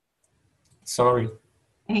 yeah. Sorry.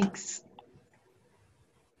 Thanks.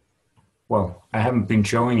 Well, I haven't been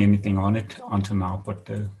showing anything on it until now, but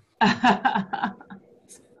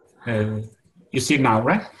you see it now,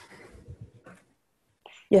 right?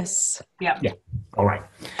 Yes. Yeah. Yeah. All right.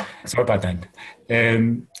 Sorry about that.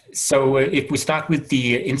 If we start with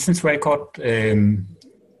the instance record, a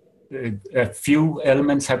few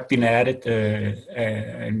elements have been added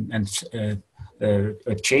and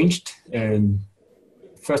changed.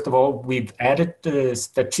 First of all, we've added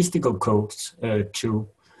statistical codes to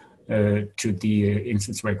the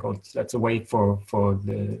instance records. That's a way for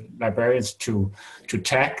the librarians to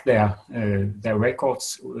tag their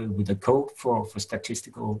records with a code for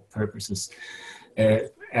statistical purposes.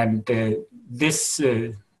 This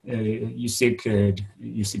you see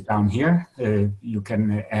down here. You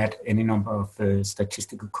can add any number of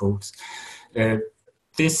statistical codes.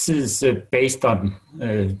 This is based on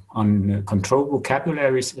control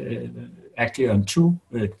vocabularies. Actually, on two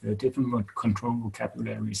different control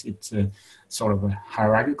vocabularies. It's a sort of a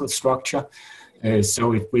hierarchical structure.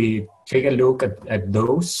 So if we take a look at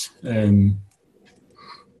those, and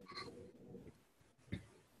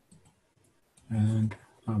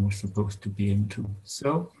I was supposed to be able to.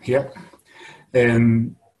 So here,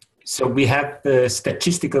 so we have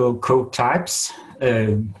statistical code types.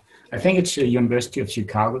 I think it's the University of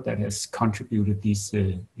Chicago that has contributed these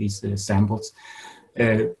samples.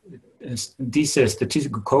 These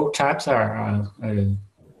statistical code types are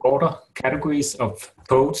order categories of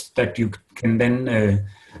codes that you can then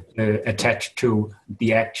attach to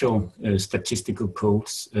the actual statistical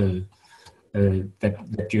codes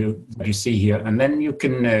that you see here, and then you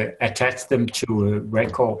can attach them to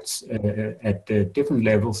records at different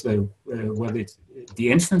levels, whether it's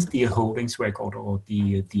the instance, the holdings record, or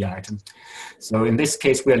the item. So in this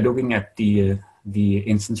case, we are looking at the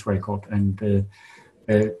instance record, and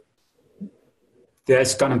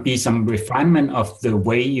there's going to be some refinement of the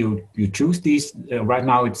way you choose these. Right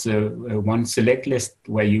now, it's one select list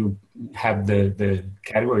where you have the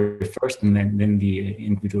category first and then the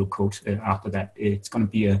individual codes after that. It's going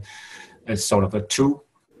to be a sort of a two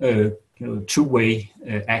two-way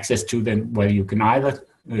access to them, where you can either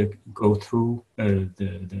go through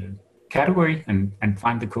the category and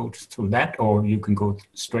find the code through that, or you can go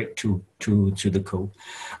straight to the code.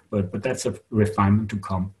 But that's a refinement to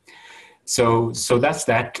come. So that's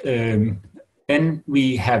that. Then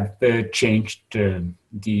we have changed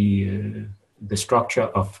the structure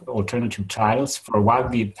of alternative titles. For a while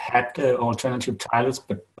we've had alternative titles,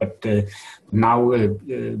 but now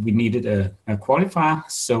we needed a qualifier,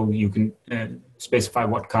 so you can specify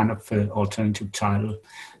what kind of alternative title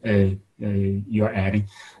you're adding.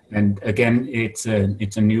 And again, it's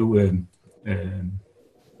a new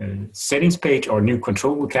settings page, or new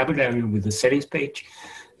control vocabulary with the settings page.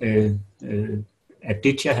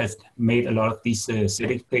 Aditya has made a lot of these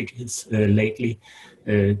settings pages lately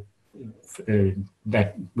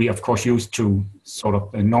that we of course use to sort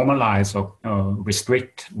of normalize or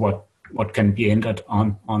restrict what can be entered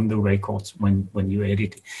on the records when you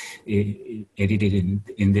edit it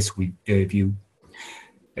in this view.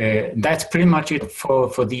 That's pretty much it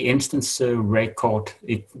for the instance record.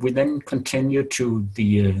 If we then continue to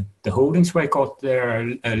the holdings record, there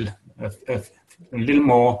are a little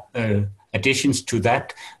more additions to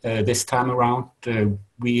that this time around.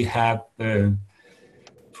 We have,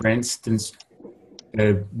 for instance,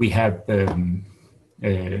 we have the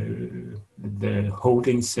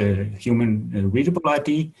holdings human readable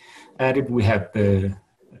ID added. We have the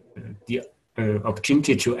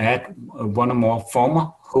opportunity to add one or more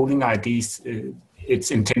former holding IDs.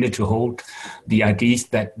 It's intended to hold the IDs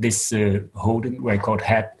that this holding record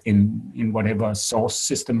had in whatever source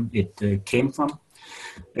system it came from.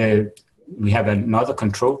 We have another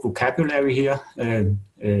control vocabulary here, a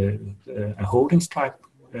holdings type,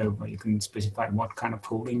 where you can specify what kind of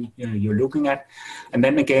holding you're looking at. And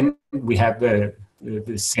then again, we have the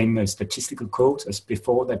same statistical codes as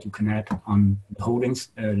before that you can add on the holdings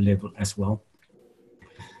level as well.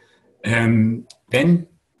 Then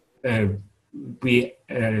we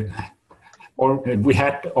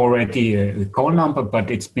had already a call number, but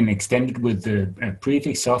it's been extended with the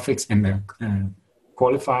prefix, suffix, and the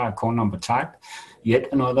qualifier call number type. Yet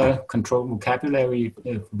another control vocabulary,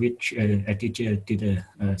 which Aditya did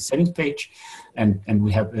a settings page, and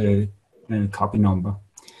we have a copy number.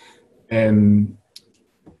 In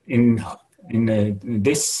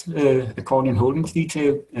this accordion holdings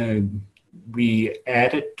detail, we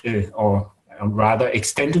added or rather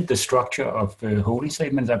extended the structure of holding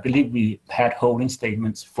statements. I believe we had holding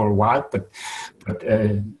statements for a while, but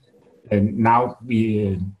now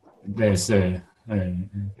there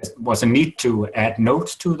was a need to add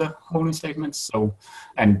notes to the holding statements. So,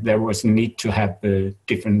 and there was a need to have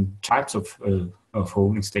different types of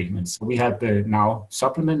holding statements. So we have now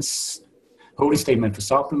supplements, holding statement for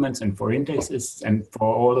supplements and for indexes, and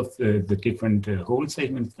for all of the different holding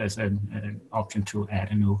statements, there's an option to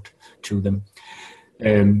add a note to them.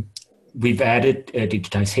 We've added a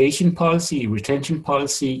digitization policy, retention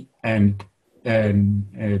policy, and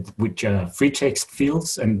which are free text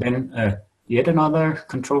fields, and then yet another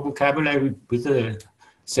control vocabulary with a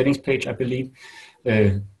settings page, I believe.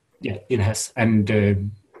 Yeah, it has, and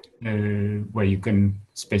where you can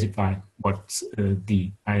specify what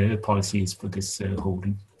the IL policy is for this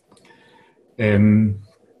holding. Then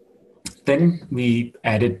we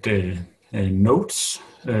added notes.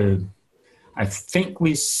 I think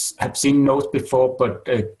we have seen notes before, but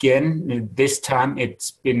again, this time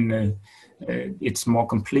it's been it's more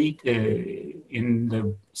complete in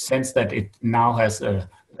the sense that it now has a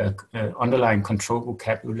underlying control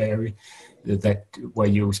vocabulary that where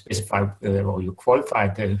you specify or you qualify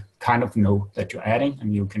the kind of note that you're adding,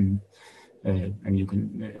 and you can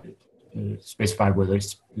specify whether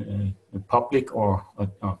it's public or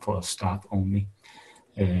for staff only.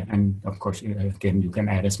 And of course, again, you can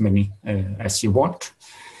add as many as you want.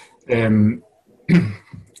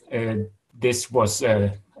 This was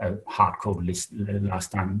a hardcode list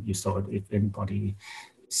last time you saw it. If anybody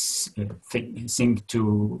seemed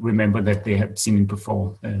to remember that they had seen it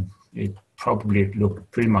before, it probably looked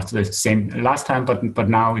pretty much the same last time, but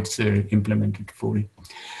now it's implemented fully.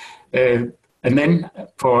 And then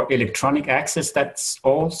for electronic access, that's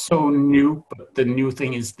also new, but the new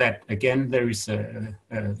thing is that, again, there is a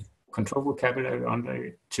control vocabulary under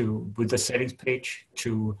it with the settings page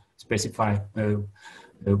to specify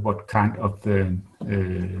what kind of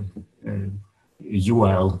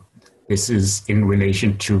URL this is in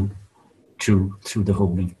relation to the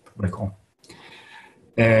holding record.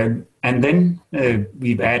 And then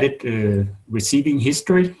we've added receiving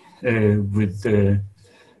history with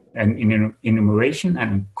an enumeration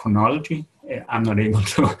and chronology. I'm not able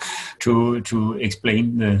to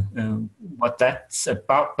explain what that's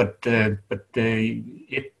about, but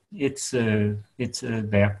it's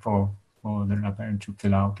there for the librarian to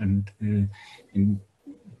fill out, and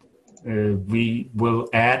we will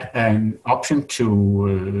add an option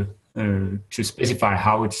to specify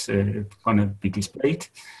how it's going to be displayed,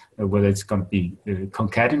 whether it's going to be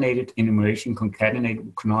concatenated enumeration,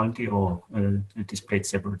 concatenated chronology, or displayed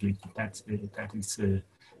separately. That is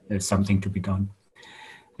something to be done.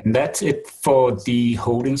 And that's it for the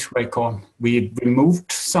holdings record. We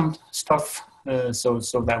removed some stuff, so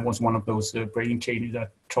that was one of those breaking changes I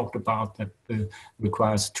talked about that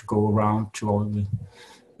requires to go around to all the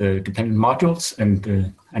dependent modules and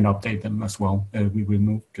update them as well. We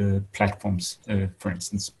removed platforms, for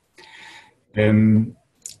instance. And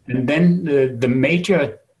then the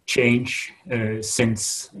major change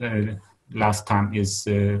since last time is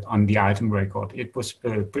on the item record. It was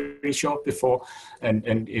pretty short before, and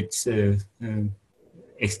it's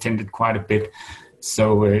extended quite a bit.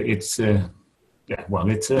 So it's yeah, well,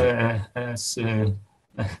 it's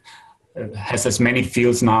has as many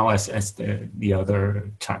fields now as the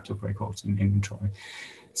other types of records in inventory.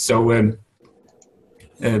 So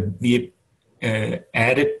we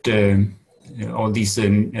added all these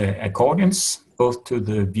accordions, both to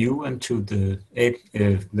the view and to the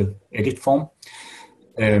edit form.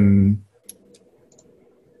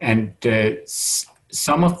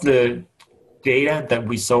 Some of the data that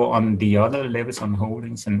we saw on the other levels, on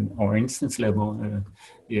holdings and or instance level,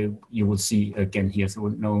 you will see again here. So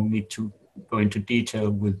no need to go into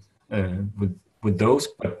detail with those,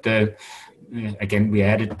 but again, we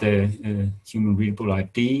added the human readable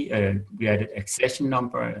ID, we added accession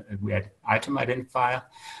number, we added item identifier,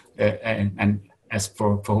 and as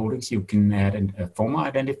for holdings, you can add a former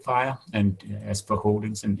identifier, and as for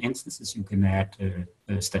holdings and instances, you can add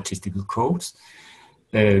statistical codes.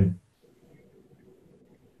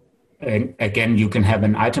 And again, you can have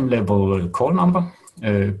an item level call number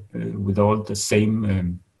with all the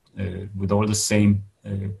same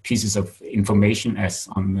pieces of information as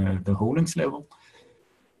on the holdings level.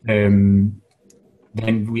 Then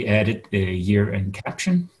we added a year and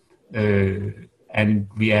caption, and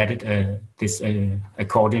we added this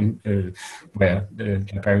accordion where the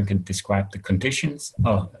librarian can describe the conditions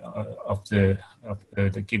of the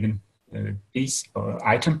given piece or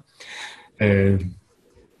item.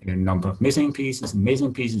 A number of missing pieces,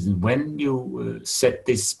 and when you set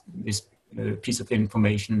this piece of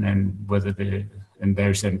information, and whether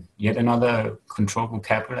there's yet another control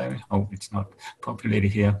vocabulary. Oh, it's not populated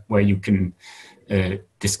here, where you can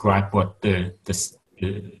describe what the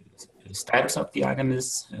status of the item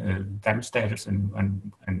is, damage status, and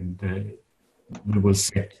we will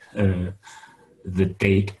set the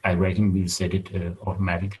date. I reckon we'll set it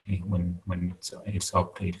automatically when it's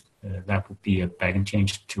updated. That would be a backend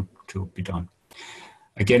change to be done.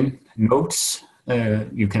 Again, notes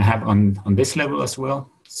you can have on this level as well.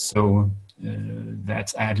 So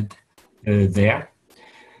that's added there.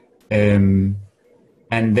 And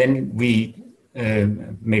then we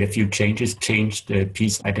made a few changes, changed the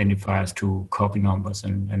piece identifiers to copy numbers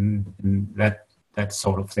and that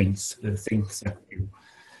sort of things that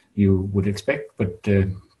you would expect, but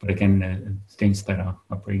again, things that are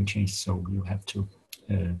being changed. So you have to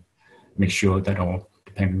make sure that all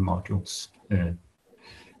dependent modules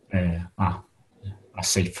are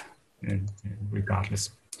safe regardless.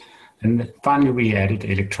 And finally, we added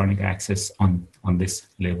electronic access on this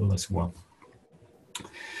level as well.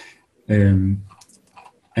 And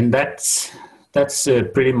that's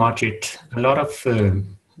pretty much it. A lot of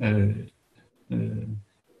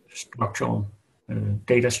structural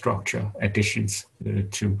data structure additions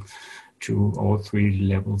to all three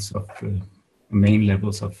levels of main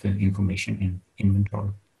levels of information in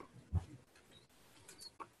inventory.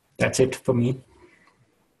 That's it for me.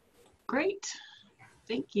 Great,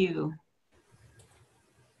 thank you.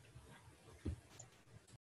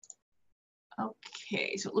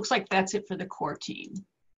 Okay, so it looks like that's it for the core team.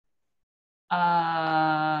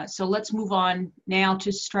 So let's move on now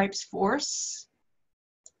to Stripes Force.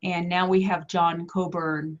 And now we have John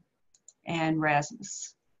Coburn and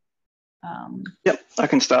Rasmus. Yep, I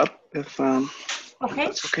can start if okay.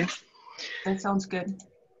 That's okay. That sounds good.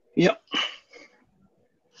 Yep.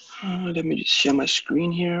 Let me just share my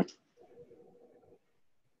screen here.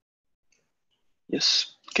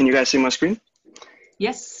 Yes. Can you guys see my screen?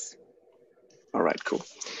 Yes. All right, cool.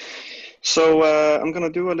 So I'm going to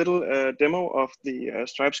do a little demo of the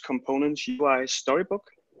Stripes Components UI Storybook.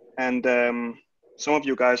 And some of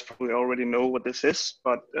you guys probably already know what this is,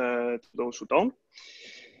 but to those who don't,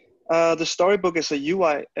 The Storybook is a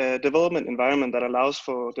UI development environment that allows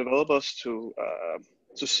for developers to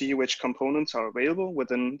see which components are available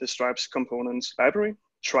within the Stripes components library,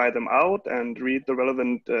 try them out, and read the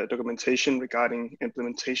relevant documentation regarding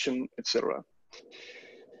implementation, etc.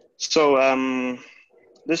 So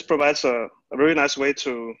this provides a very nice way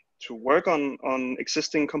to work on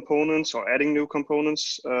existing components or adding new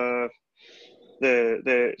components.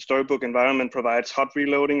 The Storybook environment provides hot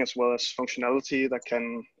reloading as well as functionality that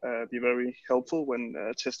can be very helpful when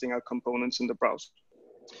testing out components in the browser.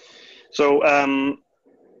 So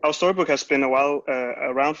our Storybook has been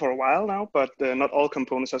around for a while now, but not all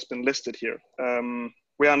components has been listed here.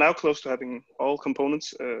 We are now close to having all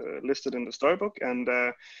components listed in the Storybook, and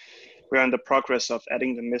we are in the progress of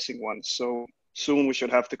adding the missing ones. So soon we should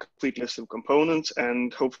have the complete list of components,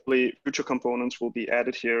 and hopefully future components will be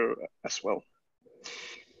added here as well.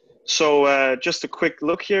 So just a quick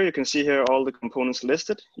look here. You can see here all the components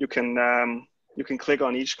listed. You can click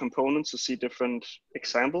on each component to see different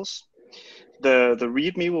examples. The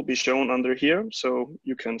README will be shown under here, so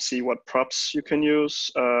you can see what props you can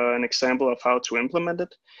use, an example of how to implement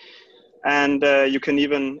it, and you can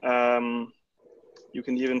even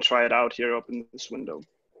try it out here up in this window.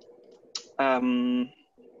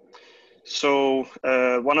 So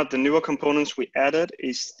one of the newer components we added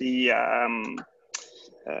is the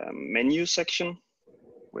menu section,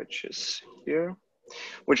 which is here,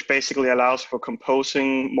 which basically allows for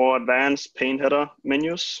composing more advanced paint header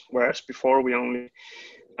menus, whereas before we only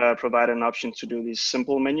provided an option to do these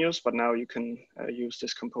simple menus, but now you can use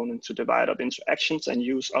this component to divide up into actions and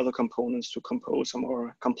use other components to compose a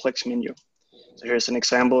more complex menu. So here's an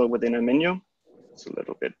example within a menu. It's a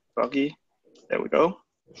little bit buggy. There we go.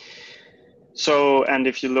 So, and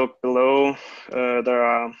if you look below, there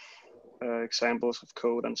are examples of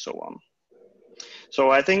code and so on.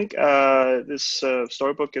 So I think this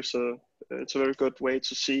Storybook gives it's a very good way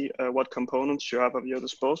to see what components you have at your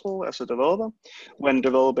disposal as a developer when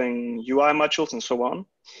developing UI modules and so on.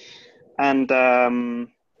 And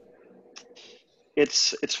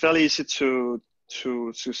it's fairly easy to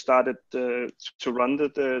start it to run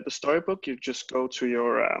the Storybook. You just go to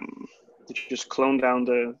your you just clone down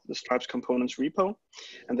the Stripes components repo,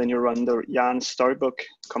 and then you run the yarn Storybook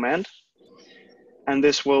command. And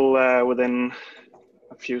this will, within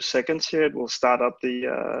a few seconds here, it will start up the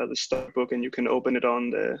Storybook, and you can open it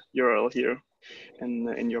on the URL here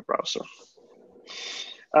in your browser.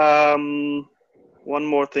 One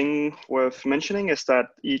more thing worth mentioning is that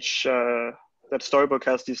that Storybook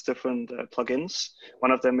has these different plugins.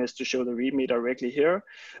 One of them is to show the README directly here,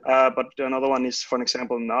 but another one is, for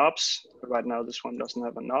example, knobs. Right now, this one doesn't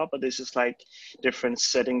have a knob, but this is like different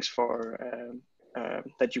settings for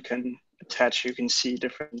that you can attach. You can see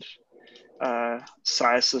different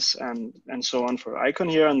sizes and so on for icon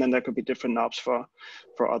here, and then there could be different knobs for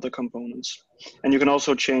other components. And you can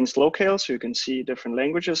also change locales, so you can see different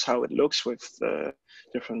languages, how it looks with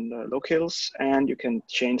different locales, and you can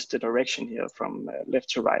change the direction here from left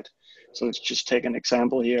to right. So let's just take an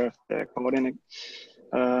example here of the coordinate.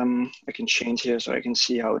 I can change here so I can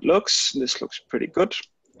see how it looks. This looks pretty good.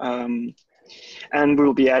 And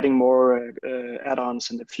we'll be adding more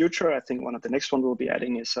add-ons in the future. I think one of the next one we'll be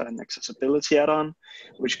adding is an accessibility add-on,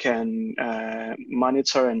 which can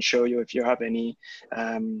monitor and show you if you have any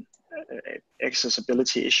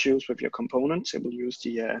accessibility issues with your components. It will use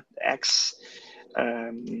the X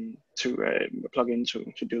to plug in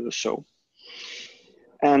to do so.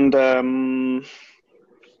 And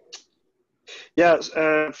yeah,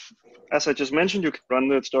 as I just mentioned, you can run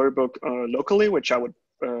the Storybook locally, which I would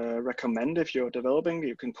recommend if you're developing.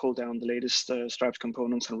 You can pull down the latest Stripes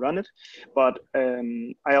components and run it. But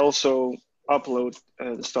I also upload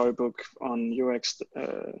the Storybook on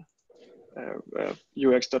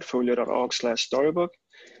ux.folio.org/storybook,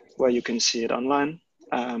 where you can see it online.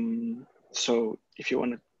 So if you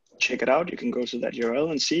want to check it out, you can go to that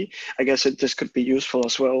URL and see. I guess this could be useful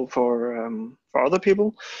as well for other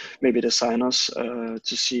people, maybe designers, to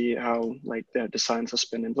see how like their designs has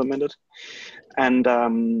been implemented. And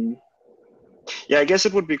yeah, I guess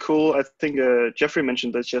it would be cool. I think Jeffrey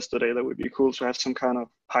mentioned this yesterday. That would be cool to have some kind of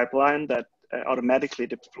pipeline that automatically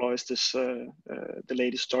deploys this the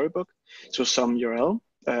latest Storybook to some URL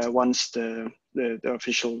once the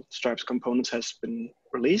official Stripes components has been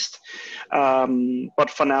released. But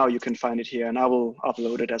for now, you can find it here, and I will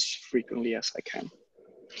upload it as frequently as I can.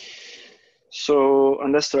 So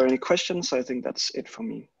unless there are any questions, I think that's it for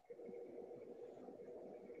me.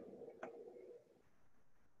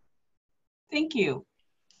 Thank you.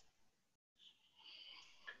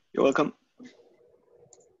 You're welcome.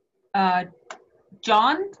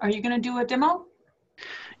 John, are you going to do a demo?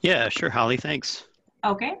 Yeah, sure, Holly, thanks.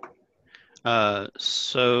 Okay.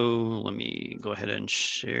 So let me go ahead and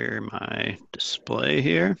share my display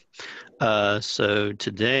here. So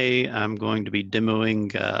today I'm going to be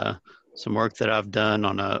demoing some work that I've done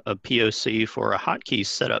on a POC for a hotkey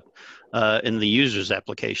setup in the user's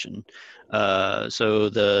application. So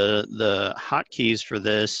the hotkeys for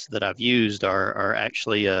this that I've used are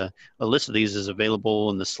actually a list of these is available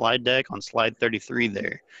in the slide deck on slide 33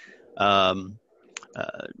 there.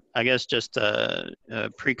 I guess just a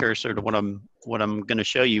precursor to what I'm going to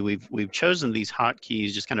show you. We've chosen these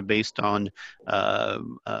hotkeys just kind of based on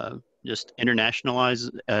just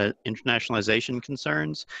internationalization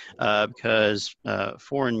concerns, because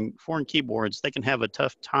foreign keyboards, they can have a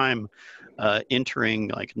tough time entering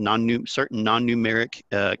like certain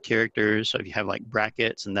non-numeric characters. So if you have like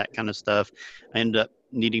brackets and that kind of stuff, I end up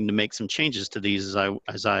needing to make some changes to these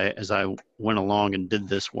as I went along and did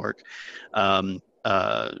this work.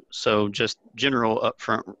 So just general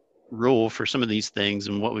upfront rule for some of these things,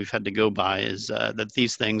 and what we've had to go by is that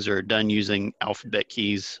these things are done using alphabet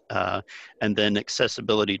keys, and then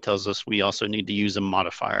accessibility tells us we also need to use a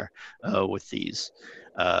modifier with these.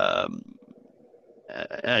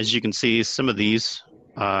 As you can see, some of these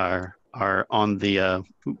are on the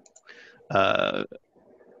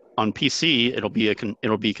on PC.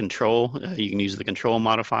 It'll be control. You can use the control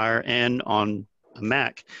modifier, and on a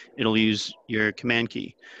Mac, it'll use your command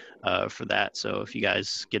key for that. So if you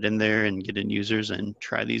guys get in there and get in users and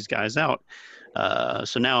try these guys out.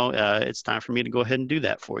 So now it's time for me to go ahead and do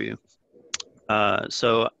that for you.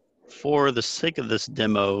 So for the sake of this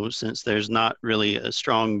demo, since there's not really a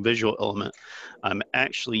strong visual element, I'm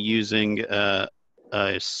actually using a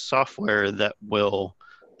software that will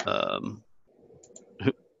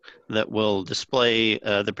display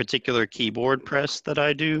the particular keyboard press that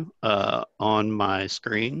I do on my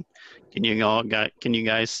screen. Can you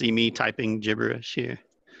guys see me typing gibberish here?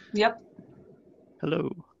 Yep.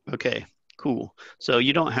 Hello. Okay, cool. So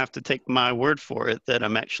you don't have to take my word for it that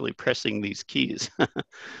I'm actually pressing these keys.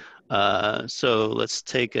 So let's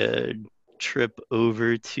take a trip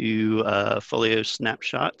over to Folio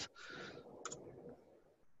Snapshot.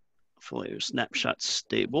 Folio Snapshot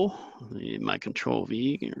stable. My control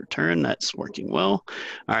V can return. That's working well.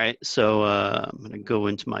 All right, so I'm going to go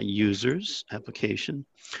into my users application.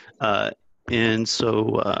 And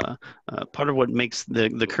so part of what makes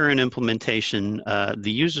the current implementation,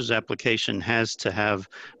 the users application has to have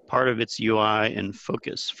part of its UI and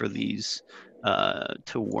focus for these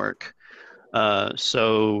to work.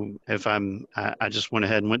 So if I just went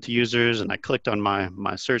ahead and went to users and I clicked on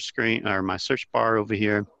my search screen or my search bar over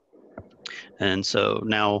here. And so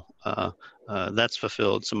now that's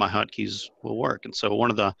fulfilled, so my hotkeys will work. And so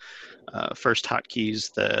one of the first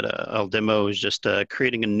hotkeys that I'll demo is just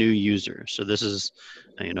creating a new user. So this is,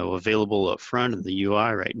 available up front in the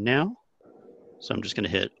UI right now. So I'm just going to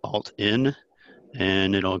hit Alt-N,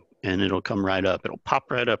 and it'll come right up. It'll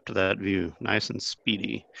pop right up to that view, nice and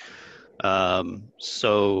speedy.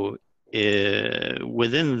 So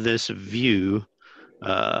within this view,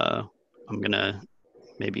 I'm going to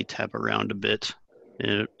maybe tab around a bit.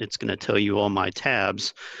 It's going to tell you all my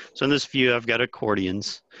tabs. So in this view, I've got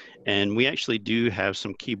accordions, and we actually do have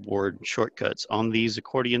some keyboard shortcuts on these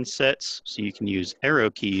accordion sets. So you can use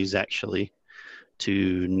arrow keys actually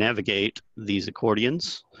to navigate these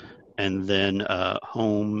accordions, and then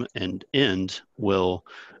home and end will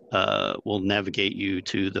navigate you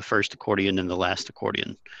to the first accordion and the last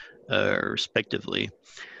accordion, respectively.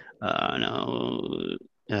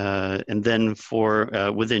 And then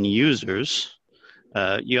for within users,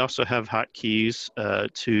 you also have hotkeys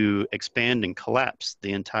to expand and collapse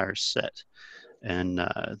the entire set. And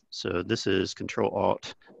so this is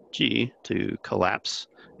Control-Alt-G to collapse,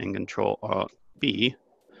 and Control-Alt-B,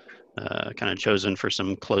 kind of chosen for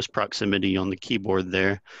some close proximity on the keyboard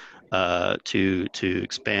there, to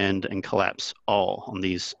expand and collapse all on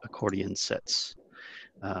these accordion sets.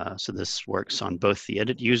 So this works on both the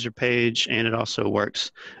edit user page, and it also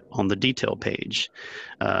works on the detail page.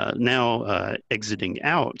 Now exiting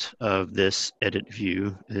out of this edit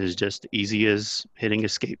view is just easy as hitting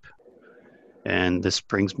escape. And this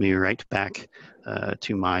brings me right back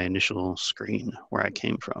to my initial screen where I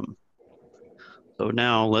came from. So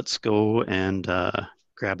now let's go and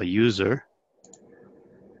grab a user,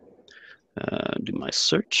 do my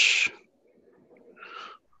search.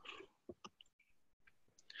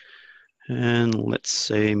 And let's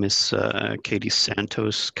say Miss Katie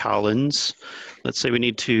Santos Collins. Let's say we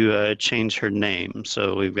need to change her name.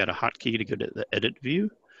 So we've got a hotkey to go to the edit view.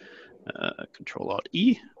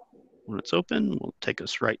 Control-Alt-E. When it's open, will take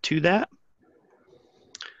us right to that.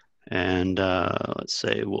 And let's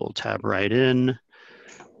say we'll tab right in.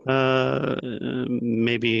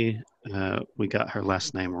 Maybe we got her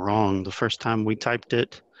last name wrong the first time we typed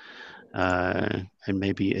it. And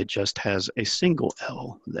maybe it just has a single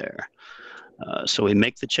L there. So we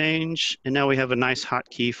make the change, and now we have a nice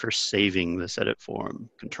hotkey for saving this edit form.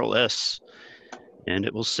 Control S, and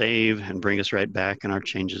it will save and bring us right back, and our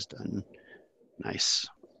change is done. Nice.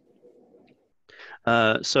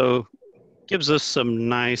 So gives us some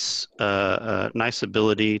nice, nice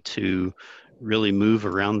ability to really move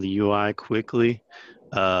around the UI quickly.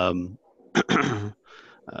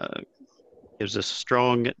 Gives us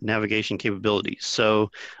strong navigation capabilities.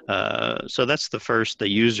 So, so that's the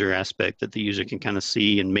user aspect that the user can kind of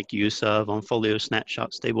see and make use of on Folio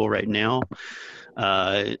Snapshot Stable right now.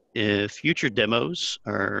 If future demos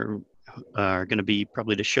are going to be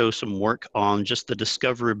probably to show some work on just the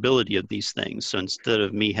discoverability of these things. So instead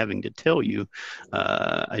of me having to tell you,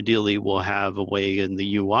 ideally we'll have a way in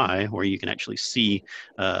the UI where you can actually see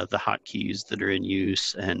the hotkeys that are in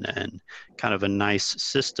use, and kind of a nice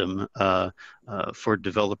system for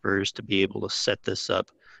developers to be able to set this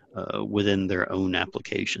up within their own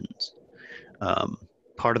applications.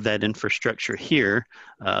 Part of that infrastructure here,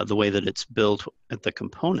 the way that it's built at the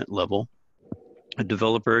component level, a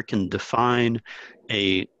developer can define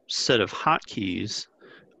a set of hotkeys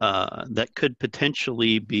that could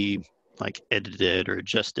potentially be like edited or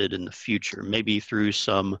adjusted in the future, maybe through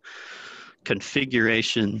some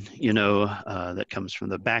configuration, you know, that comes from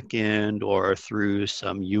the back end, or through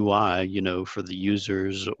some UI, you know, for the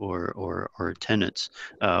users or tenants,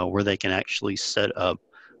 where they can actually set up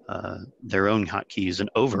their own hotkeys and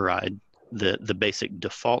override the basic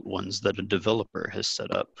default ones that a developer has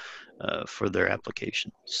set up for their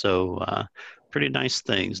application. So pretty nice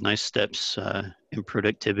things, nice steps in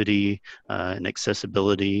productivity and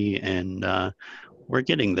accessibility, and we're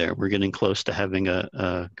getting there. We're getting close to having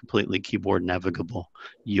a completely keyboard navigable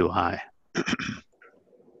UI.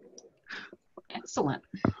 Excellent.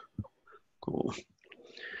 Cool.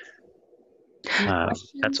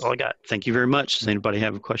 That's all I got. Thank you very much. Does anybody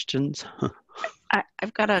have questions?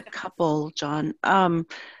 I've got a couple, John.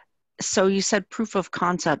 So you said proof of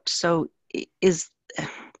concept. So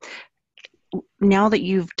now that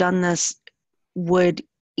you've done this, would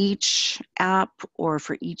each app or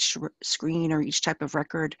for each screen or each type of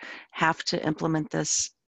record have to implement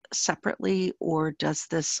this separately, or does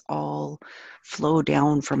this all flow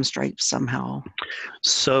down from Stripes somehow?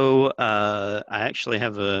 So I actually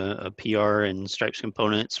have a PR in Stripes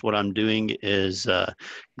components. What I'm doing is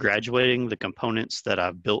graduating the components that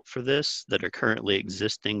I've built for this that are currently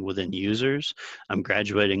existing within users. I'm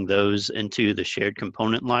graduating those into the shared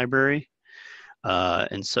component library.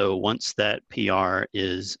 And so once that PR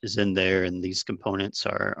is in there and these components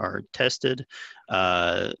are tested,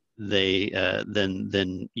 then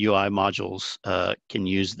UI modules can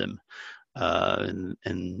use them.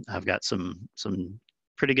 And I've got some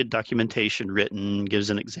pretty good documentation written, gives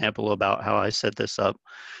an example about how I set this up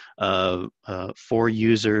for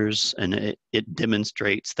users, and it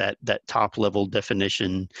demonstrates that top level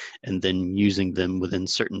definition and then using them within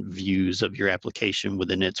certain views of your application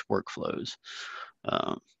within its workflows.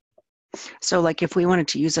 So like if we wanted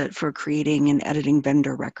to use it for creating and editing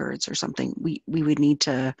vendor records or something, we would need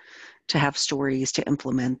to have stories to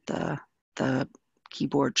implement the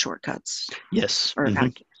keyboard shortcuts. Yes. Or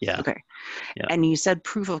yeah. Okay. Yeah. And you said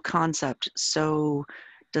proof of concept. So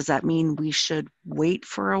does that mean we should wait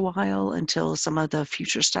for a while until some of the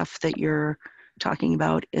future stuff that you're talking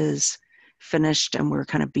about is finished and we're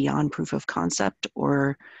kind of beyond proof of concept,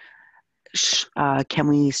 or can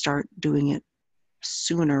we start doing it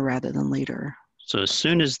sooner rather than later? So as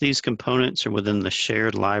soon as these components are within the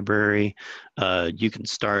shared library, you can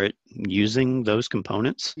start using those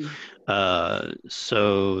components.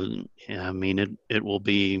 So yeah, I mean, it will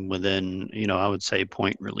be within, you know, I would say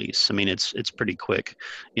point release. I mean, it's pretty quick.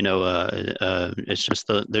 You know, it's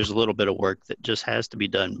just there's a little bit of work that just has to be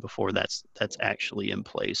done before that's actually in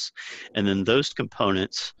place, and then those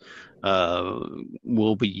components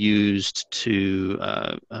will be used to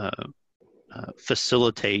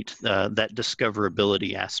facilitate that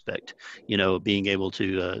discoverability aspect, you know, being able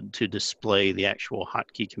to display the actual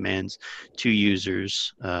hotkey commands to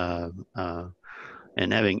users, and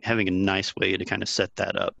having a nice way to kind of set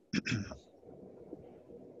that up.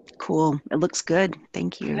 Cool. It looks good.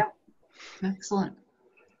 Thank you. Yeah. Excellent.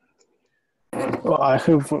 Well, I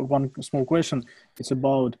have one small question. It's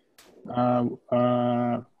about will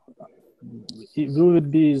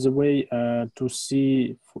it be the way to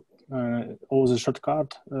see all the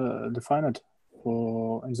shortcut defined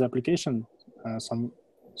for in the application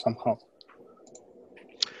somehow?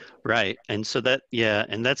 Right. And so that, yeah,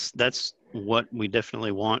 and that's what we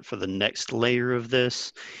definitely want for the next layer of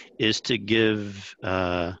this, is to give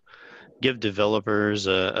developers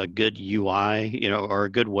a good UI, you know, or a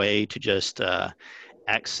good way to just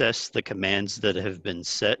access the commands that have been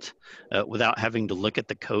set without having to look at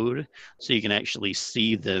the code, so you can actually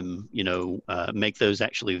see them, you know, make those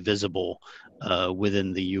actually visible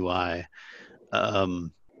within the UI.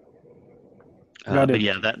 But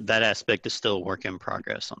yeah, that aspect is still a work in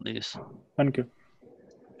progress on these. Thank you.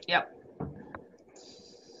 Yep.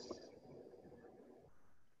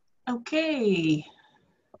 Okay.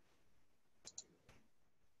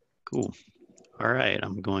 Cool. All right,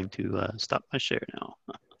 I'm going to stop my share now.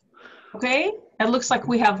 Okay, it looks like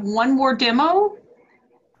we have one more demo.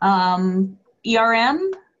 ERM,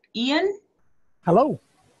 Ian. Hello.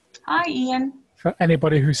 Hi, Ian. For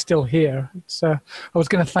anybody who's still here, it's, I was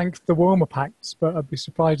going to thank the warmer packs, but I'd be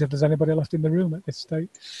surprised if there's anybody left in the room at this stage.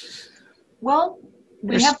 Well,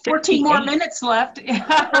 we have 14 more minutes left.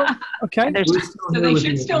 Okay. So they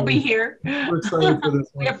should still be here. We're excited for this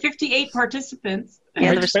one. We have 58 participants.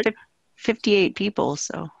 Yeah, there's 58 people,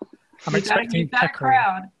 so. I'm expecting that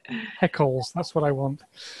crowd. Heckles, that's what I want.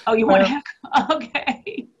 Oh, you want heckle?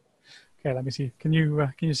 Okay. Okay, let me see. Can you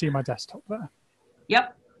see my desktop there?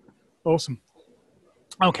 Yep. Awesome.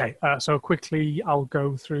 Okay, so quickly I'll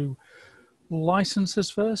go through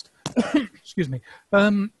licenses first. Excuse me.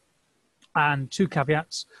 And two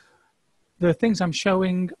caveats. The things I'm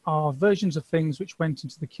showing are versions of things which went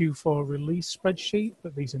into the Q4 release spreadsheet,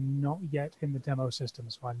 but these are not yet in the demo system.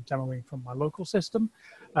 So I'm demoing from my local system,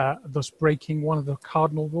 thus breaking one of the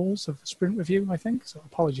cardinal rules of the sprint review, I think. So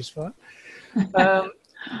apologies for that.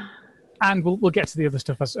 And we'll get to the other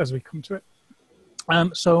stuff as we come to it.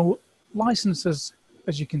 So licenses,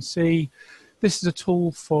 as you can see, this is a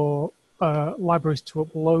tool for libraries to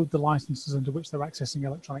upload the licenses under which they're accessing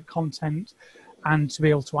electronic content, and to be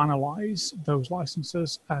able to analyze those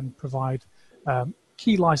licenses and provide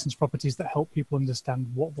key license properties that help people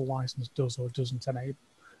understand what the license does or doesn't enable,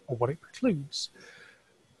 or what it precludes.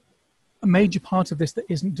 A major part of this that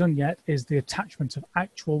isn't done yet is the attachment of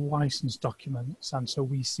actual license documents, and so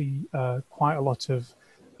we see quite a lot of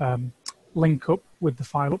link up with the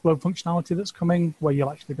file upload functionality that's coming, where you'll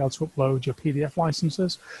actually be able to upload your PDF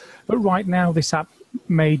licenses. But right now this app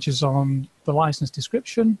majors on the license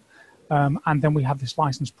description, and then we have this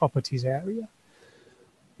license properties area.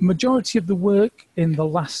 Majority of the work in the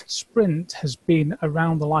last sprint has been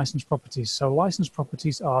around the license properties. So license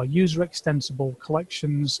properties are user extensible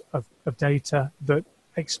collections of data that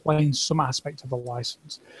explain some aspect of the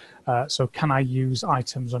license. So can I use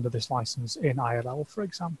items under this license in ILL, for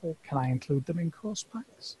example? Can I include them in course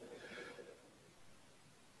packs?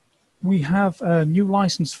 We have a new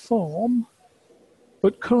license form,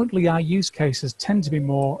 but currently our use cases tend to be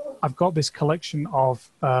more, I've got this collection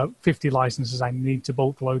of 50 licenses, I need to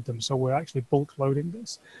bulk load them. So we're actually bulk loading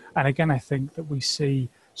this. And again, I think that we see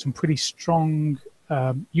some pretty strong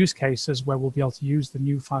use cases where we'll be able to use the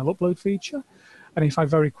new file upload feature. And if I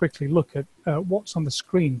very quickly look at what's on the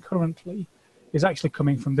screen currently is actually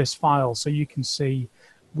coming from this file. So you can see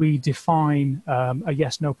we define a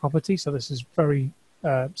yes-no property. So this is very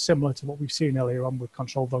similar to what we've seen earlier on with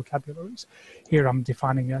control vocabularies. Here I'm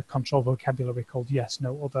defining a control vocabulary called yes,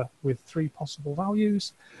 no other with 3 possible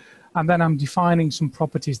values. And then I'm defining some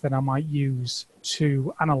properties that I might use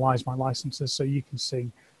to analyze my licenses. So you can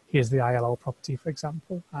see here's the ILL property, for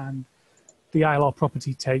example, and the ILL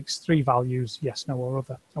property takes 3 values, yes, no, or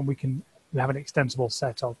other. And we have an extensible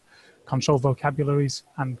set of control vocabularies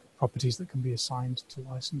and properties that can be assigned to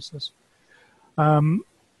licenses. And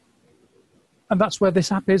that's where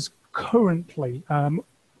this app is currently. We're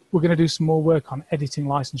going to do some more work on editing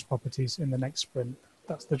license properties in the next sprint.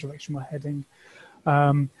 That's the direction we're heading.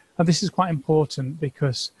 And this is quite important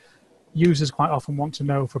because users quite often want to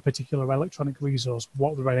know for a particular electronic resource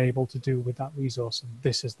what they're able to do with that resource, and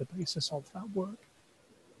this is the basis of that work.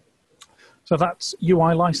 So that's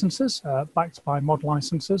UI licenses backed by mod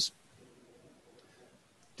licenses.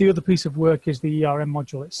 The other piece of work is the ERM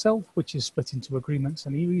module itself, which is split into agreements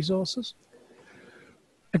and e-resources.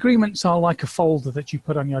 Agreements are like a folder that you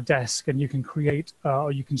put on your desk, and you can create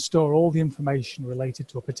or you can store all the information related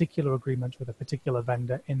to a particular agreement with a particular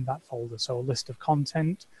vendor in that folder. So a list of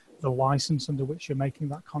content, the license under which you're making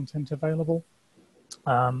that content available.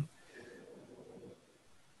 There's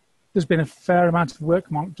been a fair amount of work.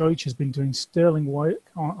 Mark Deutsch has been doing sterling work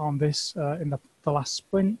on this in the last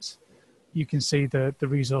sprint. You can see the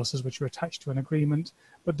resources which are attached to an agreement,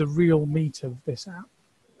 but the real meat of this app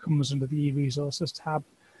comes under the e-resources tab,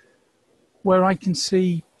 where I can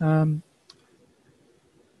see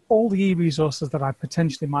all the e-resources that I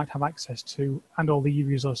potentially might have access to and all the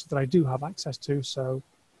e-resources that I do have access to. So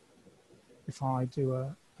if I do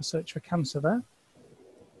a search for cancer there,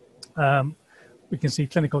 we can see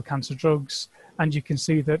clinical cancer drugs, and you can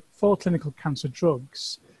see that for clinical cancer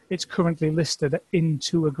drugs, it's currently listed in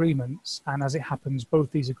 2 agreements, and as it happens,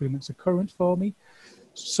 both these agreements are current for me.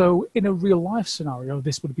 So in a real life scenario,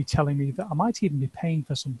 this would be telling me that I might even be paying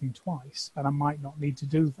for something twice, and I might not need to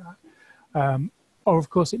do that. Or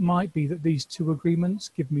of course, it might be that these 2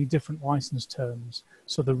 agreements give me different license terms.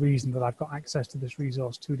 So the reason that I've got access to this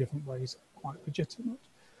resource 2 different ways are quite legitimate.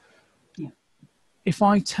 Yeah. If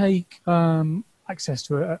I take access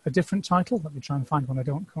to a different title, let me try and find one I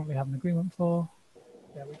don't currently have an agreement for.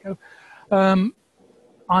 There we go.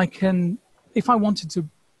 I can, if I wanted to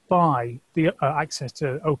buy the access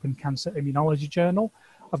to Open Cancer Immunology Journal,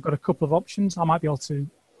 I've got a couple of options. I might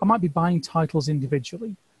be buying titles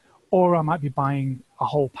individually, or I might be buying a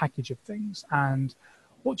whole package of things. And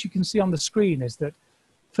what you can see on the screen is that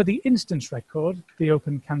for the instance record, the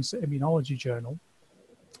Open Cancer Immunology Journal,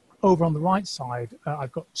 over on the right side,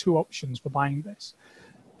 I've got 2 options for buying this.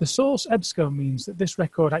 The source EBSCO means that this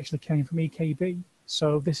record actually came from EKB.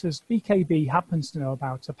 So this is, EKB happens to know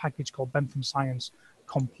about a package called Bentham Science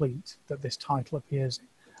Complete that this title appears in.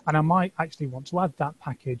 And I might actually want to add that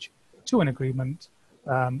package to an agreement,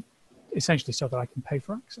 essentially so that I can pay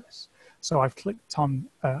for access. So I've clicked on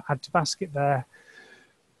Add to Basket there.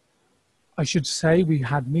 I should say we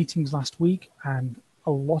had meetings last week, and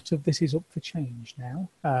a lot of this is up for change now.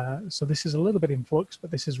 So this is a little bit in flux, but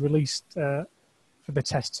this is released for the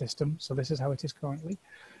test system. So this is how it is currently.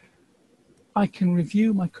 I can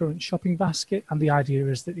review my current shopping basket, and the idea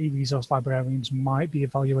is that e-resource librarians might be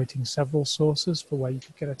evaluating several sources for where you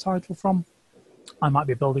could get a title from. I might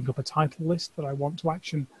be building up a title list that I want to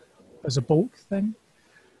action as a bulk thing.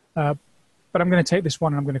 But I'm going to take this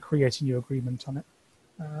one and I'm going to create a new agreement on it.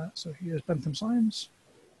 So here's Bentham Science.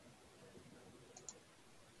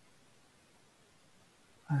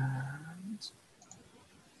 And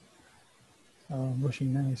I'm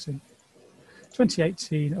rushing now, you see.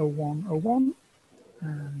 2018-01-01,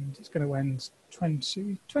 and it's going to end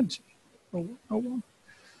 2020-01.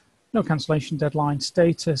 No cancellation deadline.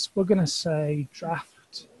 Status, we're going to say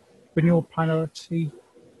draft, renewal priority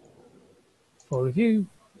for review.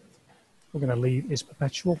 We're going to leave is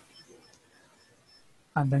perpetual,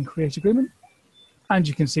 and then create agreement. And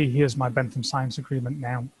you can see here's my Bentham Science agreement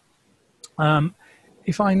now.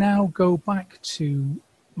 If I now go back to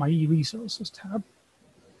my e-resources tab,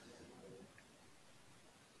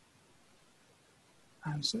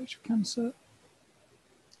 and search for cancer. I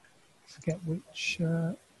forget which,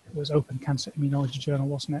 it was Open Cancer Immunology Journal,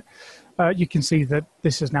 wasn't it? You can see that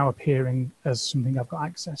this is now appearing as something I've got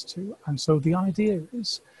access to. And so the idea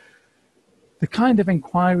is, the kind of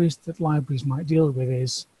inquiries that libraries might deal with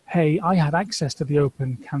is, hey, I had access to the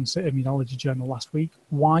Open Cancer Immunology Journal last week.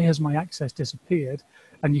 Why has my access disappeared?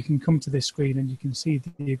 And you can come to this screen and you can see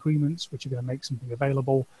the agreements which are going to make something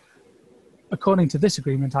available. According to this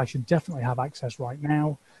agreement, I should definitely have access right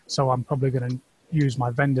now. So I'm probably going to use my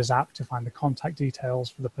vendor's app to find the contact details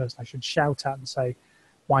for the person I should shout at and say,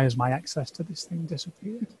 why has my access to this thing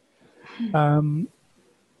disappeared? A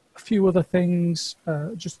few other things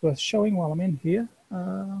just worth showing while I'm in here.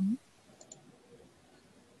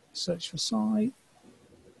 Search for site.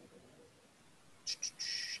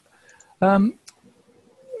 Our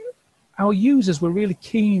users were really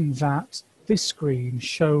keen that this screen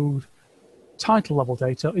showed title level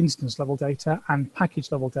data, instance level data, and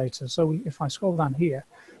package level data. So if I scroll down here,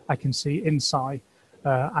 I can see Insci,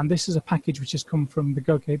 and this is a package which has come from the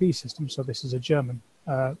GoKB system. So this is a German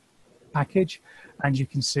package, and you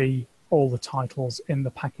can see all the titles in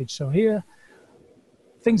the package. So here,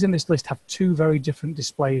 things in this list have 2 very different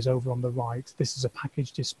displays over on the right. This is a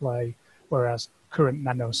package display, whereas current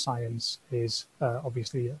nanoscience is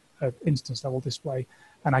obviously an instance level display.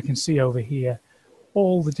 And I can see over here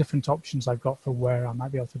all the different options I've got for where I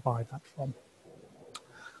might be able to buy that from.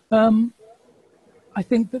 I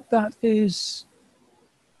think that is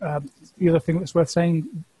the other thing that's worth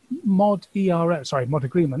saying. Mod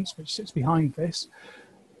agreements, which sits behind this,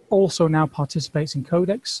 also now participates in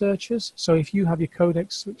codex searches. So if you have your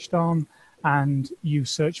codex switched on and you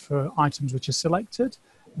search for items which are selected,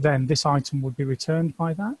 then this item would be returned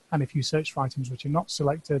by that. And if you search for items which are not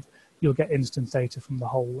selected, you'll get instance data from the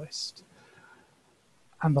whole list.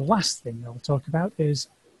 And the last thing I'll talk about is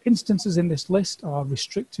instances in this list are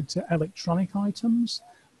restricted to electronic items,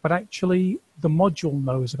 but actually the module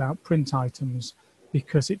knows about print items,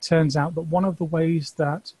 because it turns out that one of the ways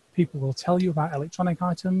that people will tell you about electronic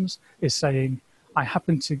items is saying,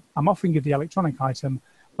 I'm offering you the electronic item,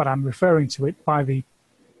 but I'm referring to it by the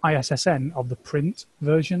ISSN of the print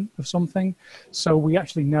version of something. So we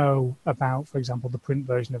actually know about, for example, the print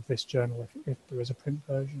version of this journal, if there is a print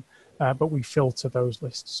version, but we filter those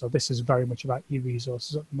lists. So this is very much about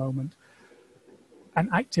e-resources at the moment. An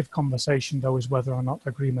active conversation, though, is whether or not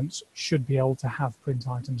agreements should be able to have print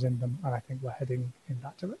items in them, and I think we're heading in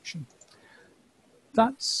that direction.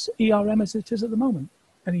 That's ERM as it is at the moment.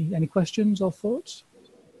 Any questions or thoughts?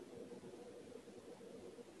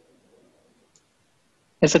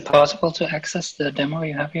 Is it possible to access the demo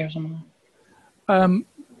you have here somewhere?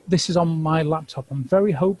 This is on my laptop. I'm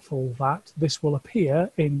very hopeful that this will appear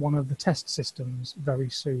in one of the test systems very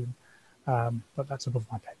soon, but that's above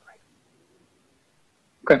my pay grade.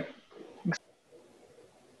 Okay.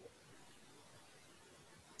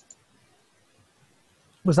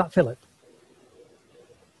 Was that Philip?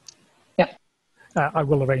 Yeah. I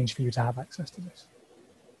will arrange for you to have access to this.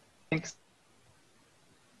 Thanks.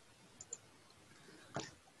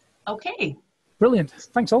 Okay. Brilliant.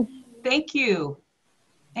 Thanks all. Thank you.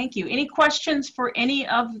 Thank you. Any questions for any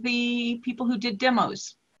of the people who did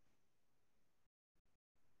demos?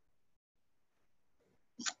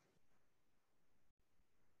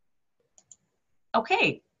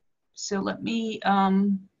 Okay, so let me,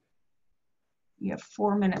 we have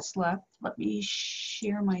 4 minutes left. Let me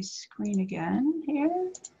share my screen again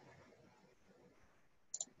here.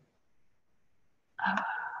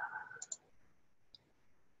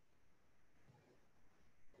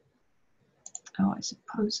 Oh, I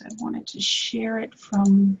suppose I wanted to share it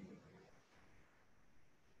from.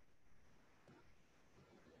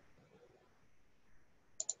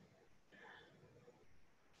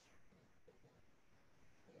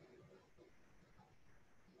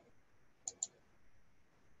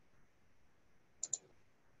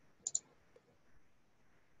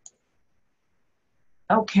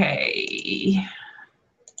 Okay.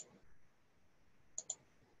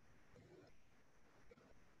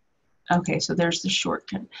 Okay, so there's the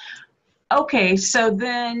shortcut. Okay, so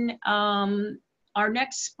then our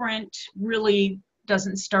next sprint really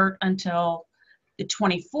doesn't start until the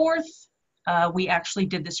 24th. We actually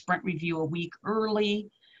did the sprint review a week early.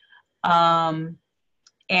 And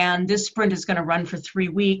this sprint is going to run for 3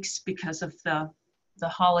 weeks because of the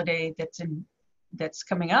holiday that's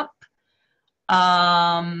coming up.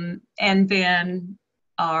 And then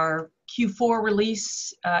our Q4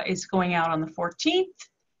 release is going out on the 14th,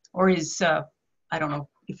 or is, I don't know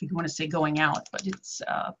if you want to say going out, but it's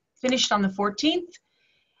finished on the 14th.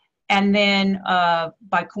 And then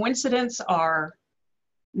by coincidence, our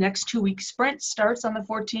next 2-week sprint starts on the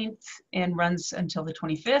 14th and runs until the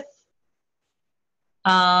 25th.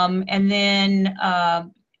 And then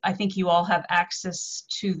I think you all have access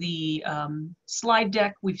to the slide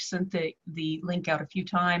deck. We've sent the link out a few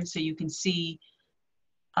times so you can see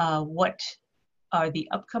what are the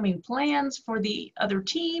upcoming plans for the other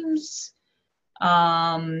teams.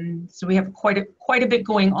 So we have quite a bit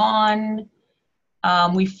going on.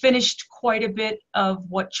 We finished quite a bit of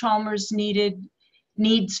what Chalmers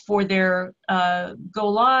needs for their go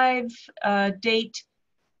live date,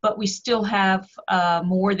 but we still have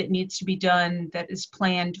more that needs to be done that is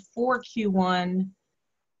planned for Q1.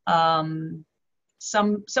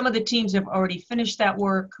 Some of the teams have already finished that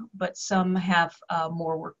work, but some have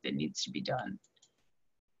more work that needs to be done.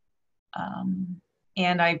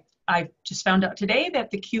 And I just found out today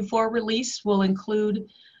that the Q4 release will include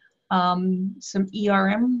some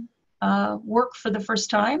ERM work for the first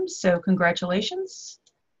time, so congratulations.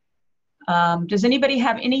 Does anybody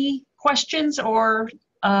have any questions or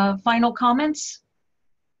final comments?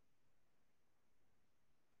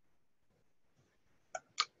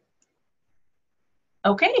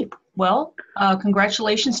 Okay, well,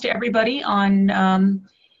 congratulations to everybody on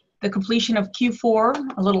the completion of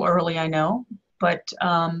Q4, a little early, I know, but,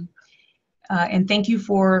 and thank you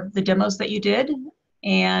for the demos that you did,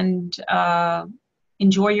 and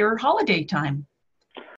enjoy your holiday time.